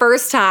God. for the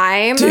first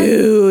time.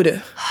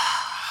 Dude.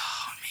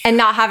 And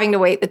not having to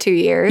wait the 2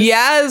 years.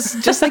 Yes,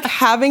 just like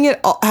having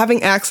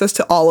access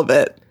to all of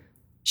it.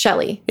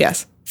 Shelley.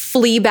 Yes.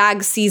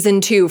 Fleabag season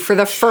 2 for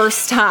the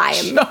first time.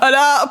 Shut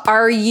up.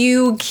 Are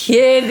you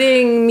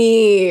kidding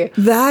me?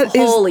 That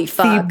Holy is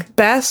fuck. the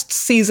best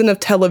season of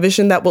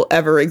television that will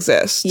ever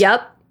exist.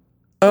 Yep.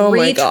 Oh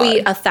my God.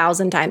 Retweet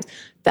 1,000 times.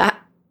 That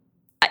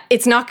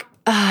it's not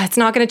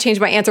going to change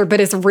my answer, but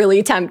it's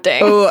really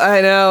tempting. Oh,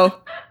 I know.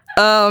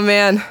 Oh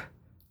man.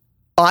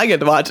 Well, I get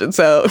to watch it,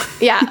 so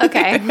Yeah.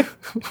 Okay.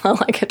 Well,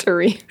 I get to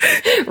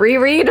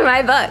reread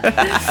my book.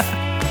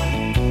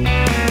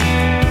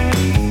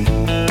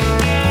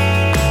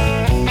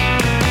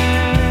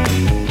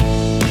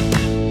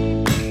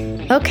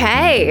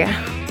 Okay.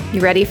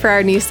 You ready for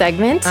our new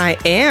segment? I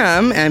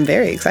am. I'm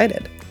very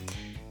excited.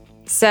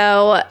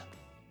 So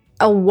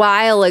a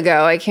while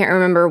ago, I can't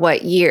remember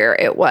what year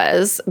it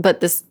was, but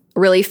this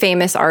really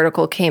famous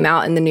article came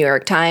out in the New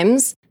York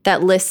Times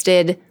that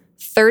listed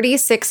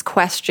 36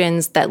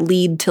 questions that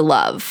lead to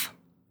love.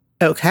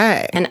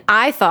 Okay. And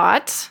I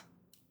thought,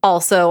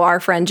 also our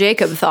friend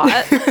Jacob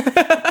thought,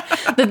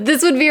 that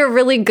this would be a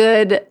really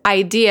good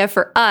idea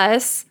for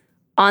us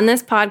on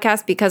this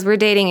podcast, because we're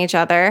dating each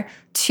other,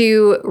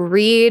 to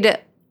read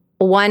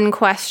one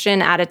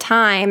question at a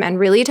time and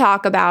really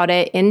talk about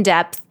it in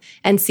depth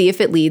and see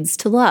if it leads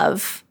to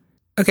love.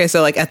 Okay,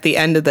 so like at the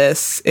end of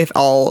this, if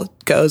all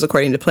goes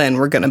according to plan,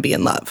 we're going to be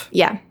in love.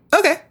 Yeah.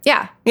 Okay.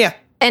 Yeah. Yeah.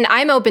 And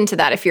I'm open to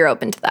that if you're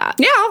open to that.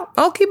 Yeah,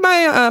 I'll keep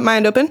my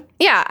mind open.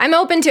 Yeah, I'm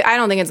open to I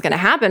don't think it's going to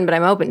happen, but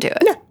I'm open to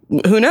it. Yeah.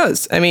 Who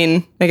knows? I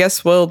mean, I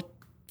guess we'll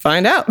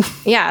find out.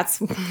 Yeah, it's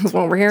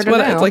what we're here to do.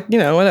 It's like,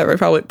 whatever.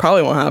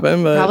 Probably won't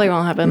happen, but Probably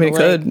won't happen. I mean, it but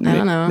could. I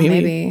don't know.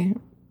 Maybe.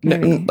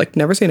 Like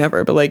never say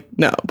never, but like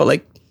no, but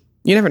like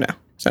you never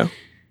know.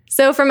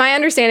 So from my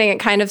understanding, it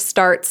kind of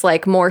starts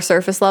like more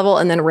surface level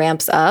and then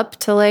ramps up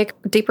to like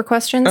deeper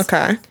questions.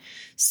 Okay.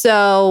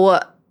 So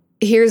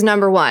here's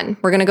number 1.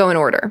 We're going to go in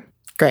order.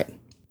 Great.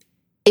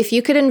 If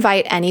you could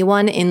invite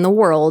anyone in the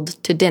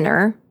world to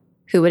dinner,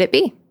 who would it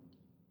be?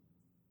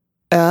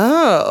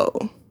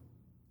 Oh.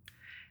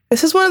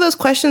 This is one of those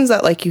questions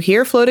that like you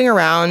hear floating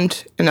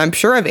around, and I'm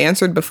sure I've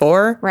answered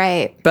before.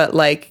 Right. But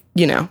like,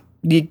 you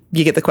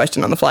get the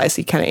question on the fly, so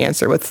you kind of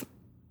answer with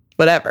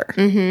whatever.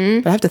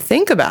 Mm-hmm. But I have to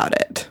think about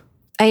it.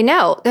 I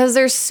know, because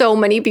there's so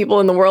many people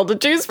in the world to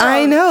choose from.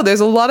 I know. There's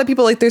a lot of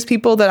people. Like, there's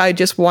people that I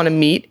just want to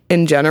meet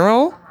in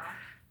general.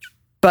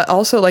 But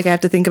also, like, I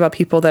have to think about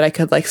people that I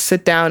could, like,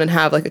 sit down and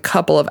have, like, a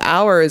couple of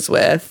hours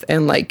with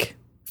and, like,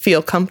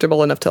 feel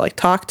comfortable enough to, like,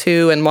 talk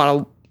to and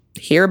want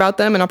to hear about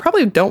them. And I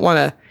probably don't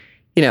want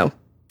to,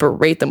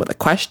 berate them with the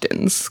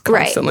questions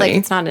constantly. Right. Like,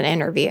 it's not an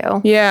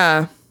interview.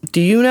 Yeah.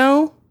 Do you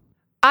know?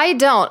 I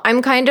don't.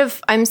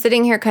 I'm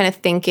sitting here kind of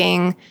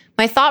thinking,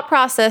 my thought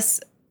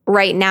process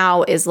right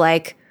now is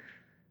like,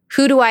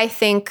 who do I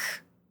think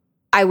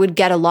I would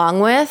get along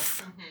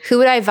with? Mm-hmm. Who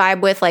would I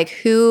vibe with? Like,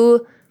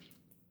 who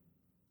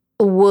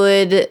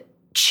would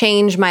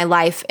change my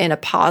life in a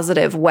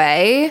positive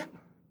way?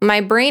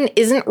 My brain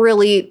isn't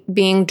really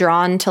being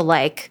drawn to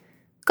like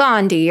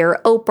Gandhi or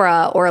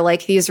Oprah or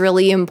like these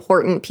really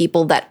important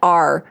people that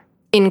are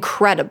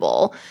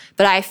incredible.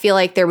 But I feel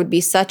like there would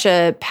be such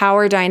a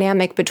power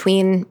dynamic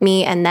between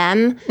me and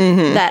them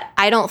that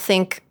I don't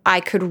think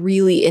I could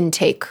really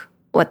intake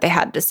what they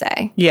had to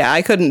say. Yeah,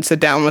 I couldn't sit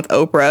down with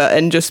Oprah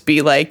and just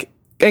be like,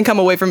 and come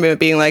away from it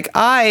being like,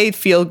 I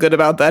feel good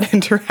about that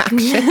interaction.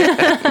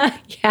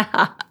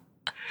 Yeah.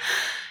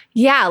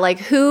 Yeah, like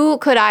who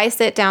could I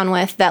sit down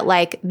with that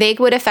like they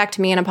would affect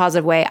me in a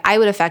positive way, I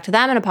would affect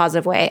them in a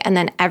positive way, and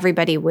then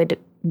everybody would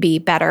be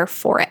better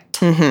for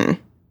it.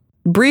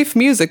 Brief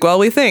music while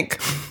we think.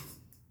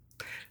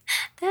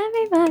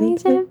 Everybody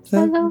sips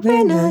but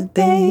we're not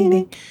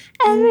dating.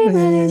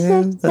 Everybody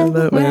sips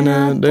but we're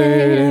not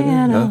dating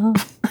at all.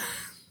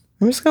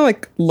 I'm just gonna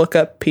like look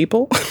up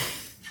people.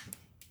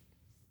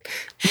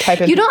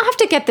 Type in. You don't have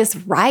to get this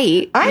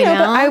right. I know,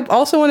 but I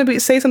also want to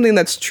say something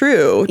that's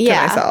true to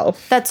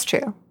myself. That's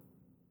true.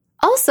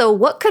 Also,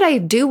 what could I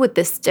do with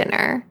this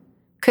dinner?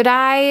 Could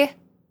I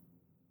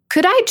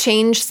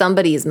change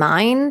somebody's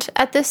mind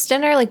at this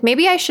dinner? Like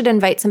maybe I should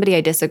invite somebody I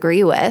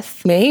disagree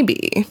with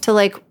Maybe. to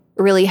like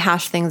really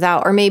hash things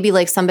out, or maybe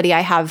like somebody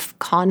I have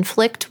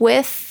conflict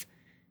with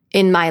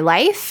in my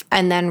life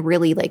and then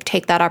really like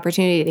take that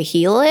opportunity to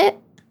heal it.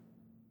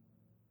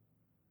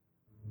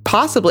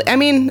 Possibly. I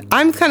mean,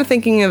 I'm kind of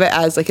thinking of it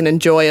as like an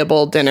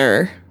enjoyable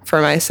dinner for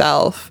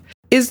myself.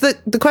 Is the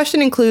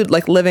question include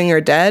like living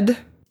or dead?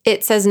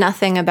 It says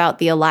nothing about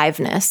the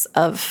aliveness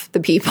of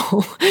the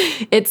people.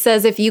 It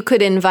says if you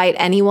could invite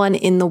anyone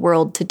in the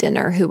world to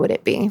dinner, who would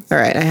it be? All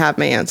right, I have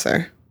my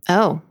answer.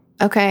 Oh,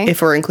 okay.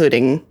 If we're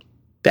including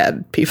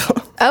dead people.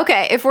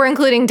 Okay, if we're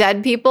including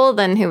dead people,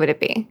 then who would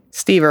it be?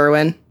 Steve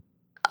Irwin.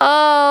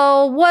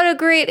 Oh, what a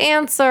great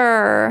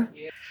answer.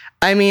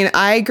 I mean,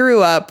 I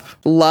grew up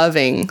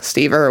loving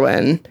Steve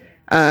Irwin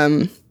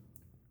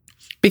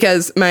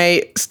because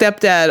my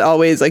stepdad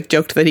always like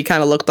joked that he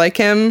kind of looked like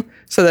him.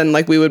 So then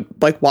like we would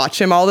like watch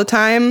him all the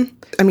time.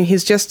 I mean,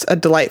 he's just a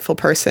delightful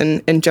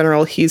person in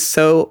general. He's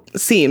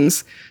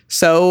seems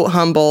so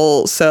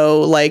humble,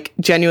 so like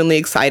genuinely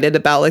excited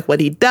about like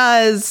what he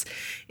does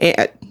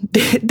and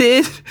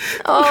did.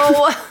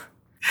 Oh.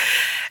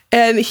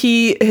 And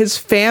his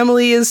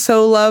family is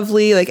so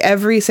lovely, like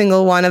every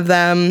single one of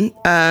them.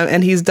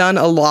 And he's done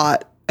a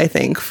lot, I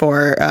think,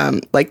 for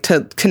like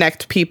to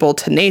connect people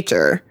to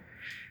nature.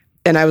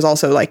 And I was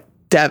also like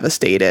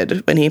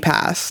devastated when he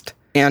passed.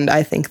 And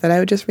I think that I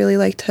would just really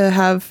like to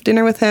have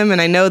dinner with him. And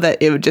I know that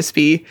it would just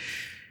be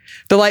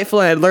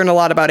delightful and I'd learn a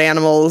lot about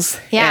animals.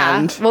 Yeah.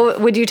 And well,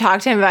 would you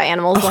talk to him about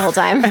animals the whole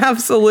time?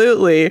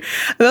 Absolutely.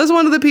 That was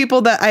one of the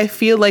people that I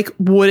feel like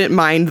wouldn't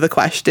mind the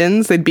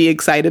questions. They'd be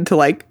excited to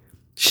like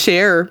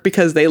share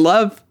because they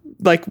love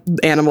like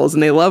animals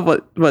and they love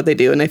what they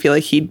do. And I feel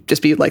like he'd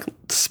just be like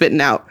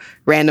spitting out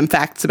random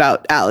facts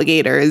about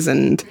alligators,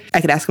 and I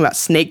could ask him about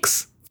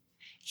snakes.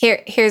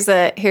 Here's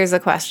a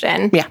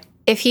question. Yeah.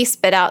 If he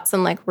spit out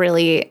some like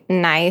really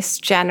nice,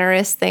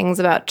 generous things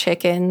about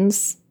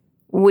chickens,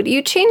 would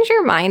you change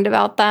your mind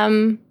about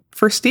them?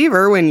 For Steve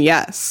Irwin,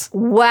 yes.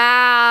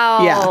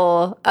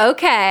 Wow. Yeah.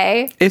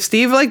 Okay. If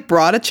Steve like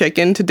brought a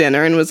chicken to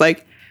dinner and was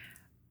like,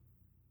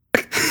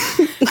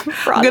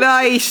 good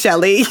eye,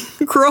 Shelley.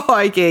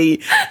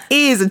 Crikey.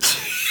 Here's a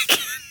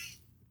chicken.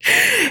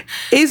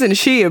 Isn't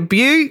she a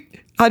beaut?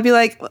 I'd be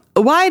like,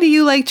 why do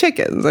you like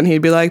chickens? And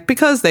he'd be like,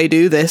 because they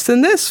do this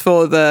and this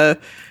for the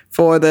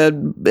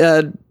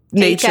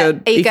nature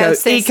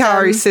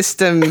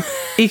ecosystem.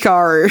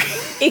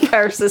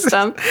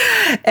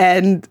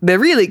 And they're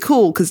really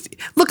cool because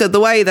look at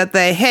the way that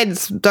their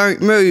heads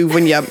don't move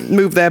when you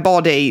move their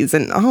bodies.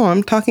 And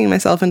I'm talking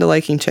myself into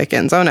liking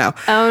chickens. Oh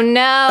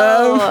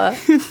no.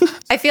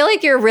 I feel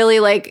like you're really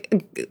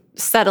like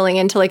settling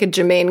into like a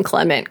Jermaine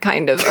Clement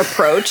kind of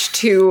approach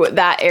to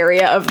that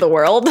area of the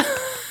world.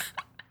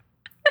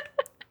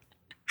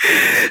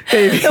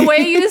 The way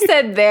you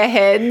said their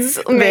heads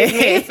made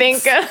me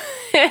think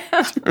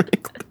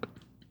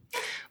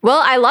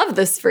Well, I love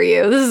this for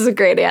you. This is a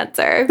great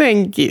answer.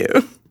 Thank you.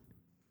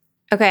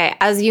 Okay,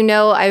 as you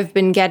know, I've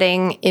been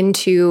getting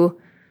into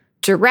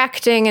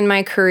directing in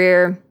my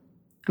career.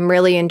 I'm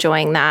really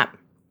enjoying that.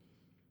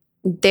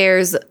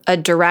 There's a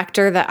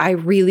director that I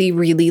really,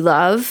 really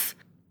love.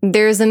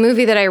 There's a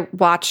movie that I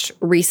watched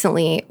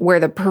recently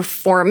where the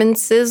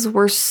performances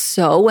were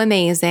so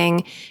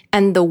amazing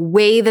and the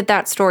way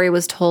that story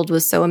was told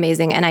was so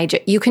amazing. And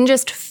you can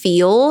just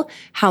feel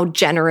how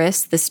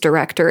generous this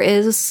director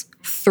is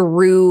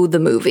through the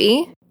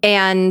movie.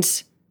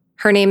 And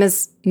her name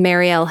is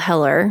Marielle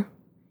Heller,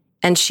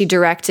 and she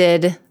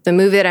directed the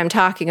movie that I'm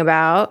talking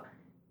about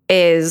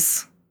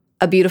is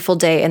A Beautiful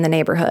Day in the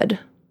Neighborhood.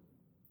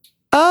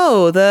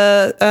 Oh,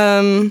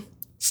 the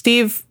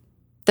Steve...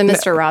 The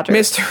Mr. Rogers.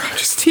 Mr.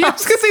 Rogers. Steve, I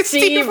was going to say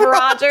Steve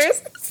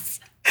Rogers.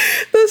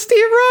 The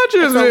Steve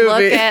Rogers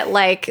movie. Look at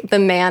like the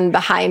man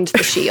behind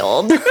the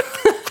shield.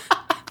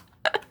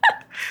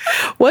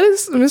 What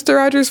is Mr.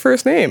 Rogers'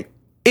 first name?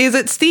 Is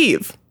it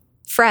Steve?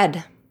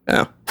 Fred.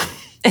 Oh.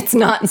 It's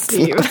not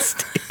Steve.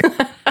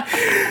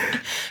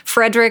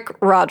 Frederick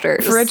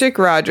Rogers. Frederick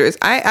Rogers.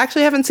 I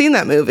actually haven't seen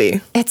that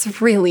movie. It's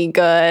really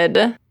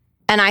good.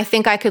 And I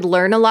think I could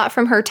learn a lot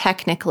from her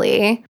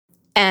technically.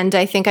 And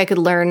I think I could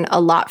learn a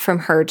lot from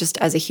her just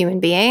as a human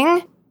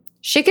being.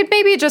 She could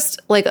maybe just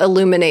like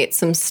illuminate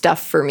some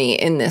stuff for me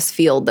in this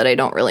field that I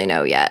don't really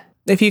know yet.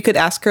 If you could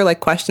ask her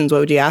like questions, what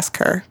would you ask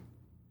her?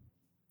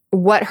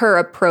 What her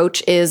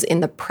approach is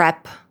in the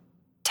prep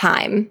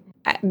time.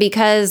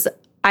 Because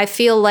I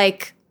feel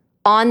like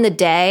on the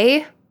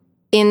day,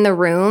 in the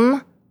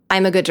room,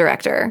 I'm a good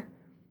director.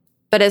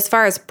 But as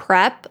far as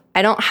prep,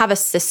 I don't have a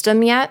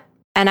system yet.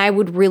 And I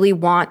would really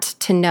want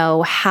to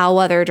know how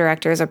other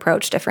directors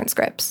approach different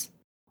scripts.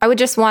 I would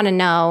just want to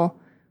know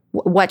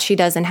what she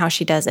does and how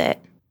she does it.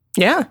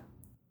 Yeah.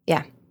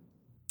 Yeah.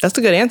 That's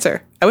a good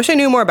answer. I wish I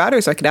knew more about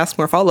her so I could ask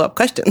more follow-up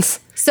questions.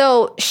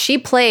 So she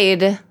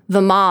played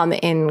the mom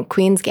in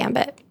Queen's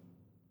Gambit.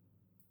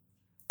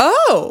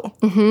 Oh.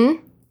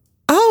 Mm-hmm.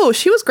 Oh,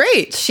 she was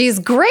great. She's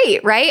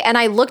great, right? And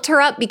I looked her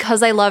up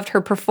because I loved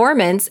her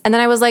performance. And then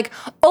I was like,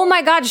 oh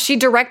my God, she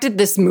directed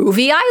this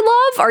movie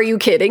I love? Are you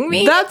kidding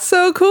me? That's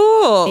so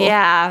cool.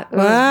 Yeah, it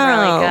was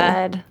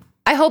really good.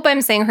 I hope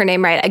I'm saying her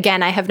name right.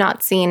 Again, I have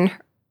not seen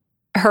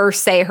her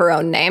say her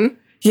own name.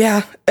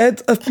 Yeah,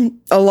 it's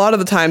a lot of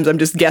the times I'm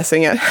just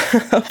guessing at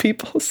how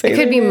people say It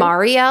could their be name.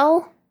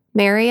 Marielle.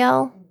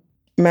 Marielle.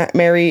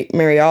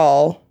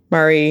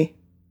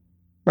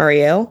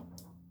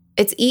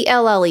 It's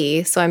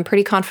E-L-L-E, so I'm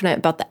pretty confident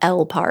about the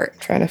L part.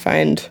 Trying to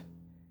find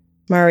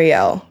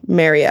Marielle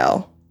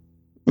or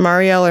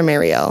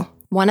Marielle.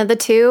 One of the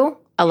two,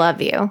 I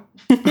love you.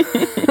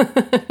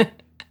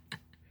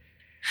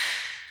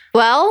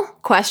 Well,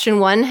 question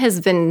 1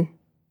 has been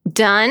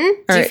done. Do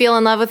you right. feel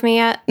in love with me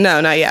yet? No,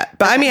 not yet.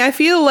 But I mean, I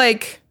feel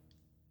like,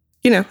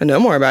 I know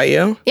more about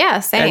you. Yeah,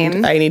 same.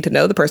 And I need to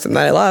know the person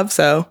that I love,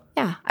 so.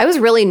 Yeah, I was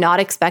really not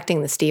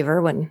expecting the Steve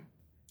Irwin.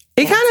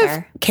 It kind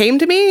answer. of came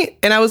to me,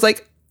 and I was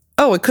like,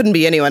 oh, it couldn't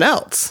be anyone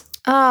else.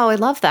 Oh, I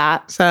love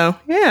that. So,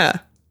 yeah.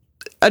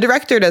 A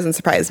director doesn't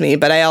surprise me,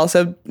 but I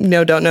also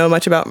don't know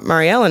much about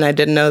Marielle, and I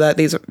didn't know that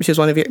she was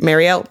one of your...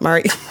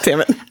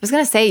 Damn it. I was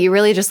going to say, you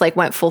really just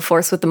went full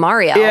force with the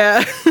Marielle.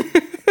 Yeah.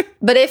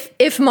 But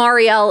if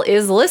Marielle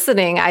is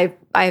listening,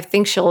 I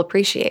think she'll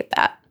appreciate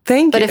that.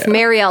 Thank But you. if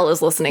Marielle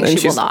is listening, Then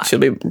she will not. She'll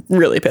be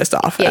really pissed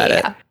off at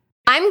it.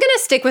 I'm going to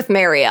stick with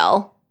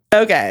Marielle.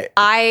 Okay.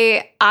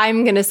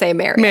 I'm going to say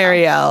Marielle.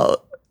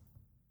 Marielle.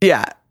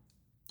 Yeah.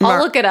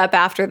 I'll look it up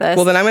after this.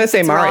 Well, then I'm going to say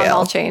If it's wrong, Marielle.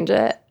 I'll change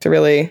it. To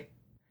really...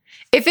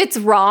 If it's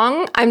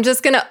wrong, I'm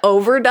just going to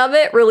overdub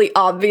it really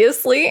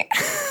obviously.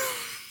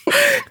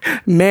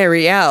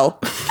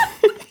 Marielle.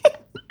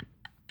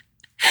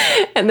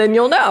 And then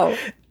you'll know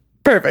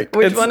Perfect.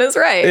 which one is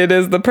right. It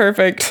is the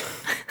perfect...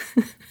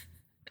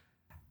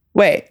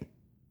 Wait.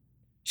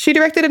 She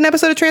directed an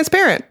episode of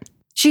Transparent.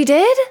 She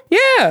did?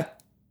 Yeah.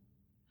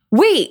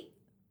 Wait.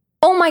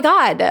 Oh my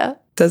God.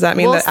 Does that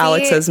mean We'll that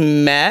Alex see. has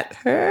met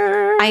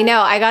her? I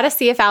know. I got to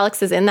see if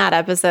Alex is in that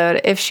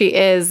episode. If she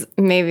is,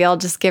 maybe I'll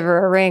just give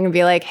her a ring and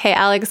be like, hey,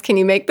 Alex, can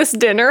you make this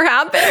dinner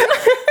happen?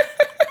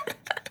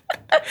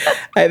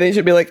 I think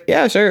she'd be like,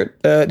 yeah, sure.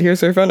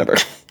 Here's her phone number.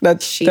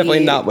 That's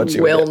definitely not what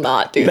she will would do.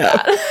 not do No.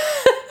 that.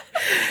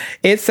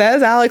 It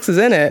says Alex is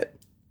in it.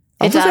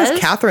 Also does? says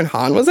Catherine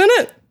Hahn was in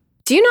it.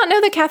 Do you not know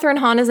that Catherine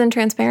Hahn is in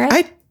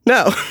Transparent?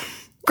 No.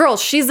 Girl,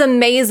 she's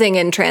amazing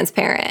in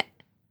Transparent.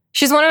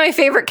 She's one of my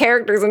favorite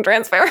characters in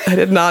Transparent. I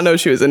did not know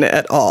she was in it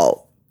at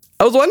all.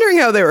 I was wondering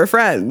how they were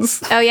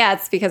friends. Oh, yeah,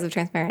 it's because of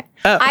Transparent.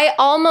 Oh. I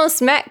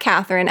almost met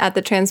Catherine at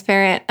the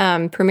Transparent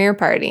premiere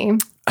party.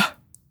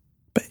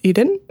 But you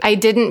didn't? I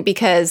didn't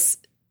because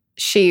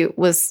she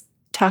was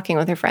talking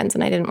with her friends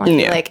and I didn't want to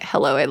be Yeah. like,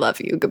 hello, I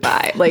love you,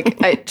 goodbye. Like,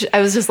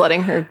 I was just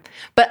letting her.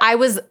 But I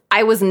was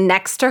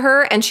next to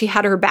her and she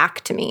had her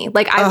back to me.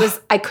 Like,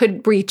 I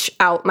could reach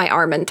out my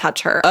arm and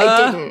touch her.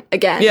 I didn't,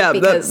 again, Yeah,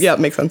 because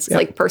makes sense. it's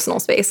like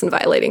personal space and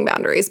violating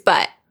boundaries.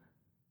 But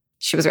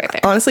she was right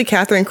there. Honestly,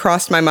 Catherine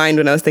crossed my mind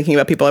when I was thinking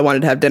about people I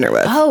wanted to have dinner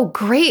with. Oh,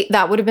 great.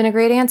 That would have been a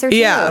great answer, too.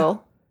 Yeah.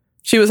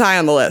 She was high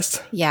on the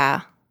list.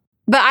 Yeah.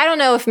 But I don't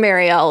know if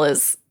Marielle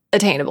is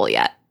attainable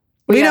yet.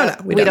 We don't know.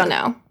 We don't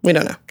know. We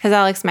don't know. Because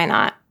Alex might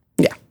not.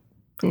 Yeah.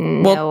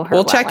 Know her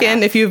We'll well check in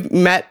enough. if you've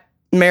met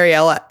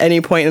Marielle at any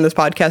point in this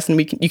podcast and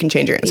you can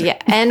change your answer. Yeah.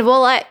 And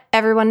we'll let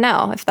everyone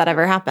know if that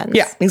ever happens.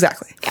 Yeah,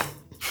 exactly.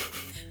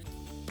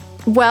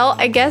 Well,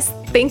 I guess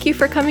thank you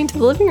for coming to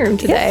the living room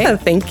today. Yeah,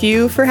 thank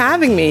you for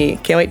having me.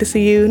 Can't wait to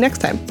see you next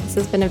time. This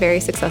has been a very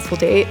successful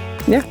date.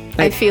 Yeah,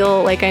 I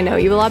feel like I know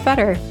you a lot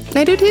better.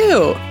 I do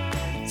too.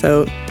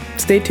 So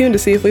stay tuned to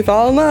see if we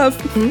fall in love.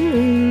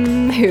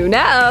 Who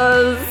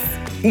knows?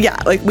 Yeah,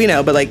 like we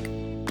know, but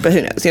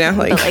who knows, you know?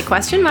 But like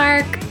question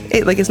mark.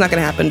 It's not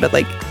gonna happen, but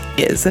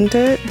isn't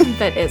it?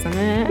 But isn't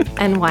it?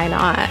 And why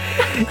not?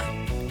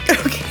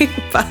 Okay,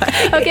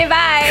 bye. Okay,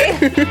 bye.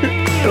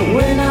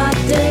 We're not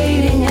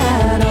dating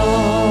at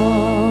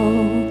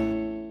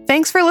all.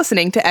 Thanks for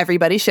listening to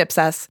Everybody Ships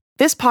Us.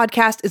 This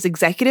podcast is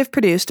executive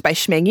produced by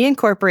Schmangy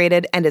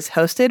Incorporated and is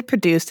hosted,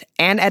 produced,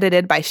 and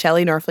edited by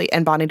Shelley Norfleet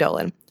and Bonnie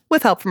Dolan,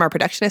 with help from our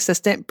production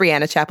assistant,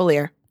 Brianna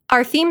Chapelier.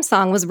 Our theme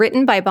song was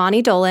written by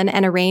Bonnie Dolan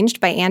and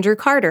arranged by Andrew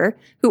Carter,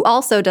 who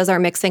also does our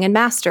mixing and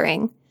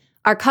mastering.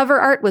 Our cover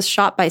art was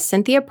shot by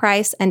Cynthia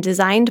Price and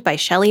designed by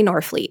Shelley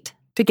Norfleet.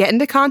 To get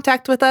into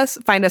contact with us,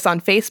 find us on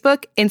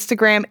Facebook,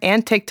 Instagram,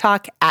 and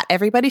TikTok at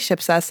Everybody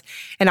Ships Us,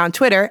 and on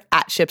Twitter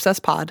at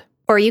ShipsUsPod.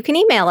 Or you can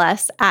email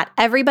us at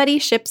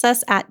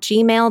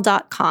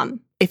everybodyshipsus@gmail.com.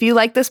 If you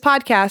like this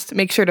podcast,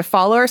 make sure to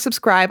follow or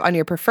subscribe on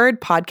your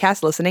preferred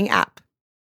podcast listening app.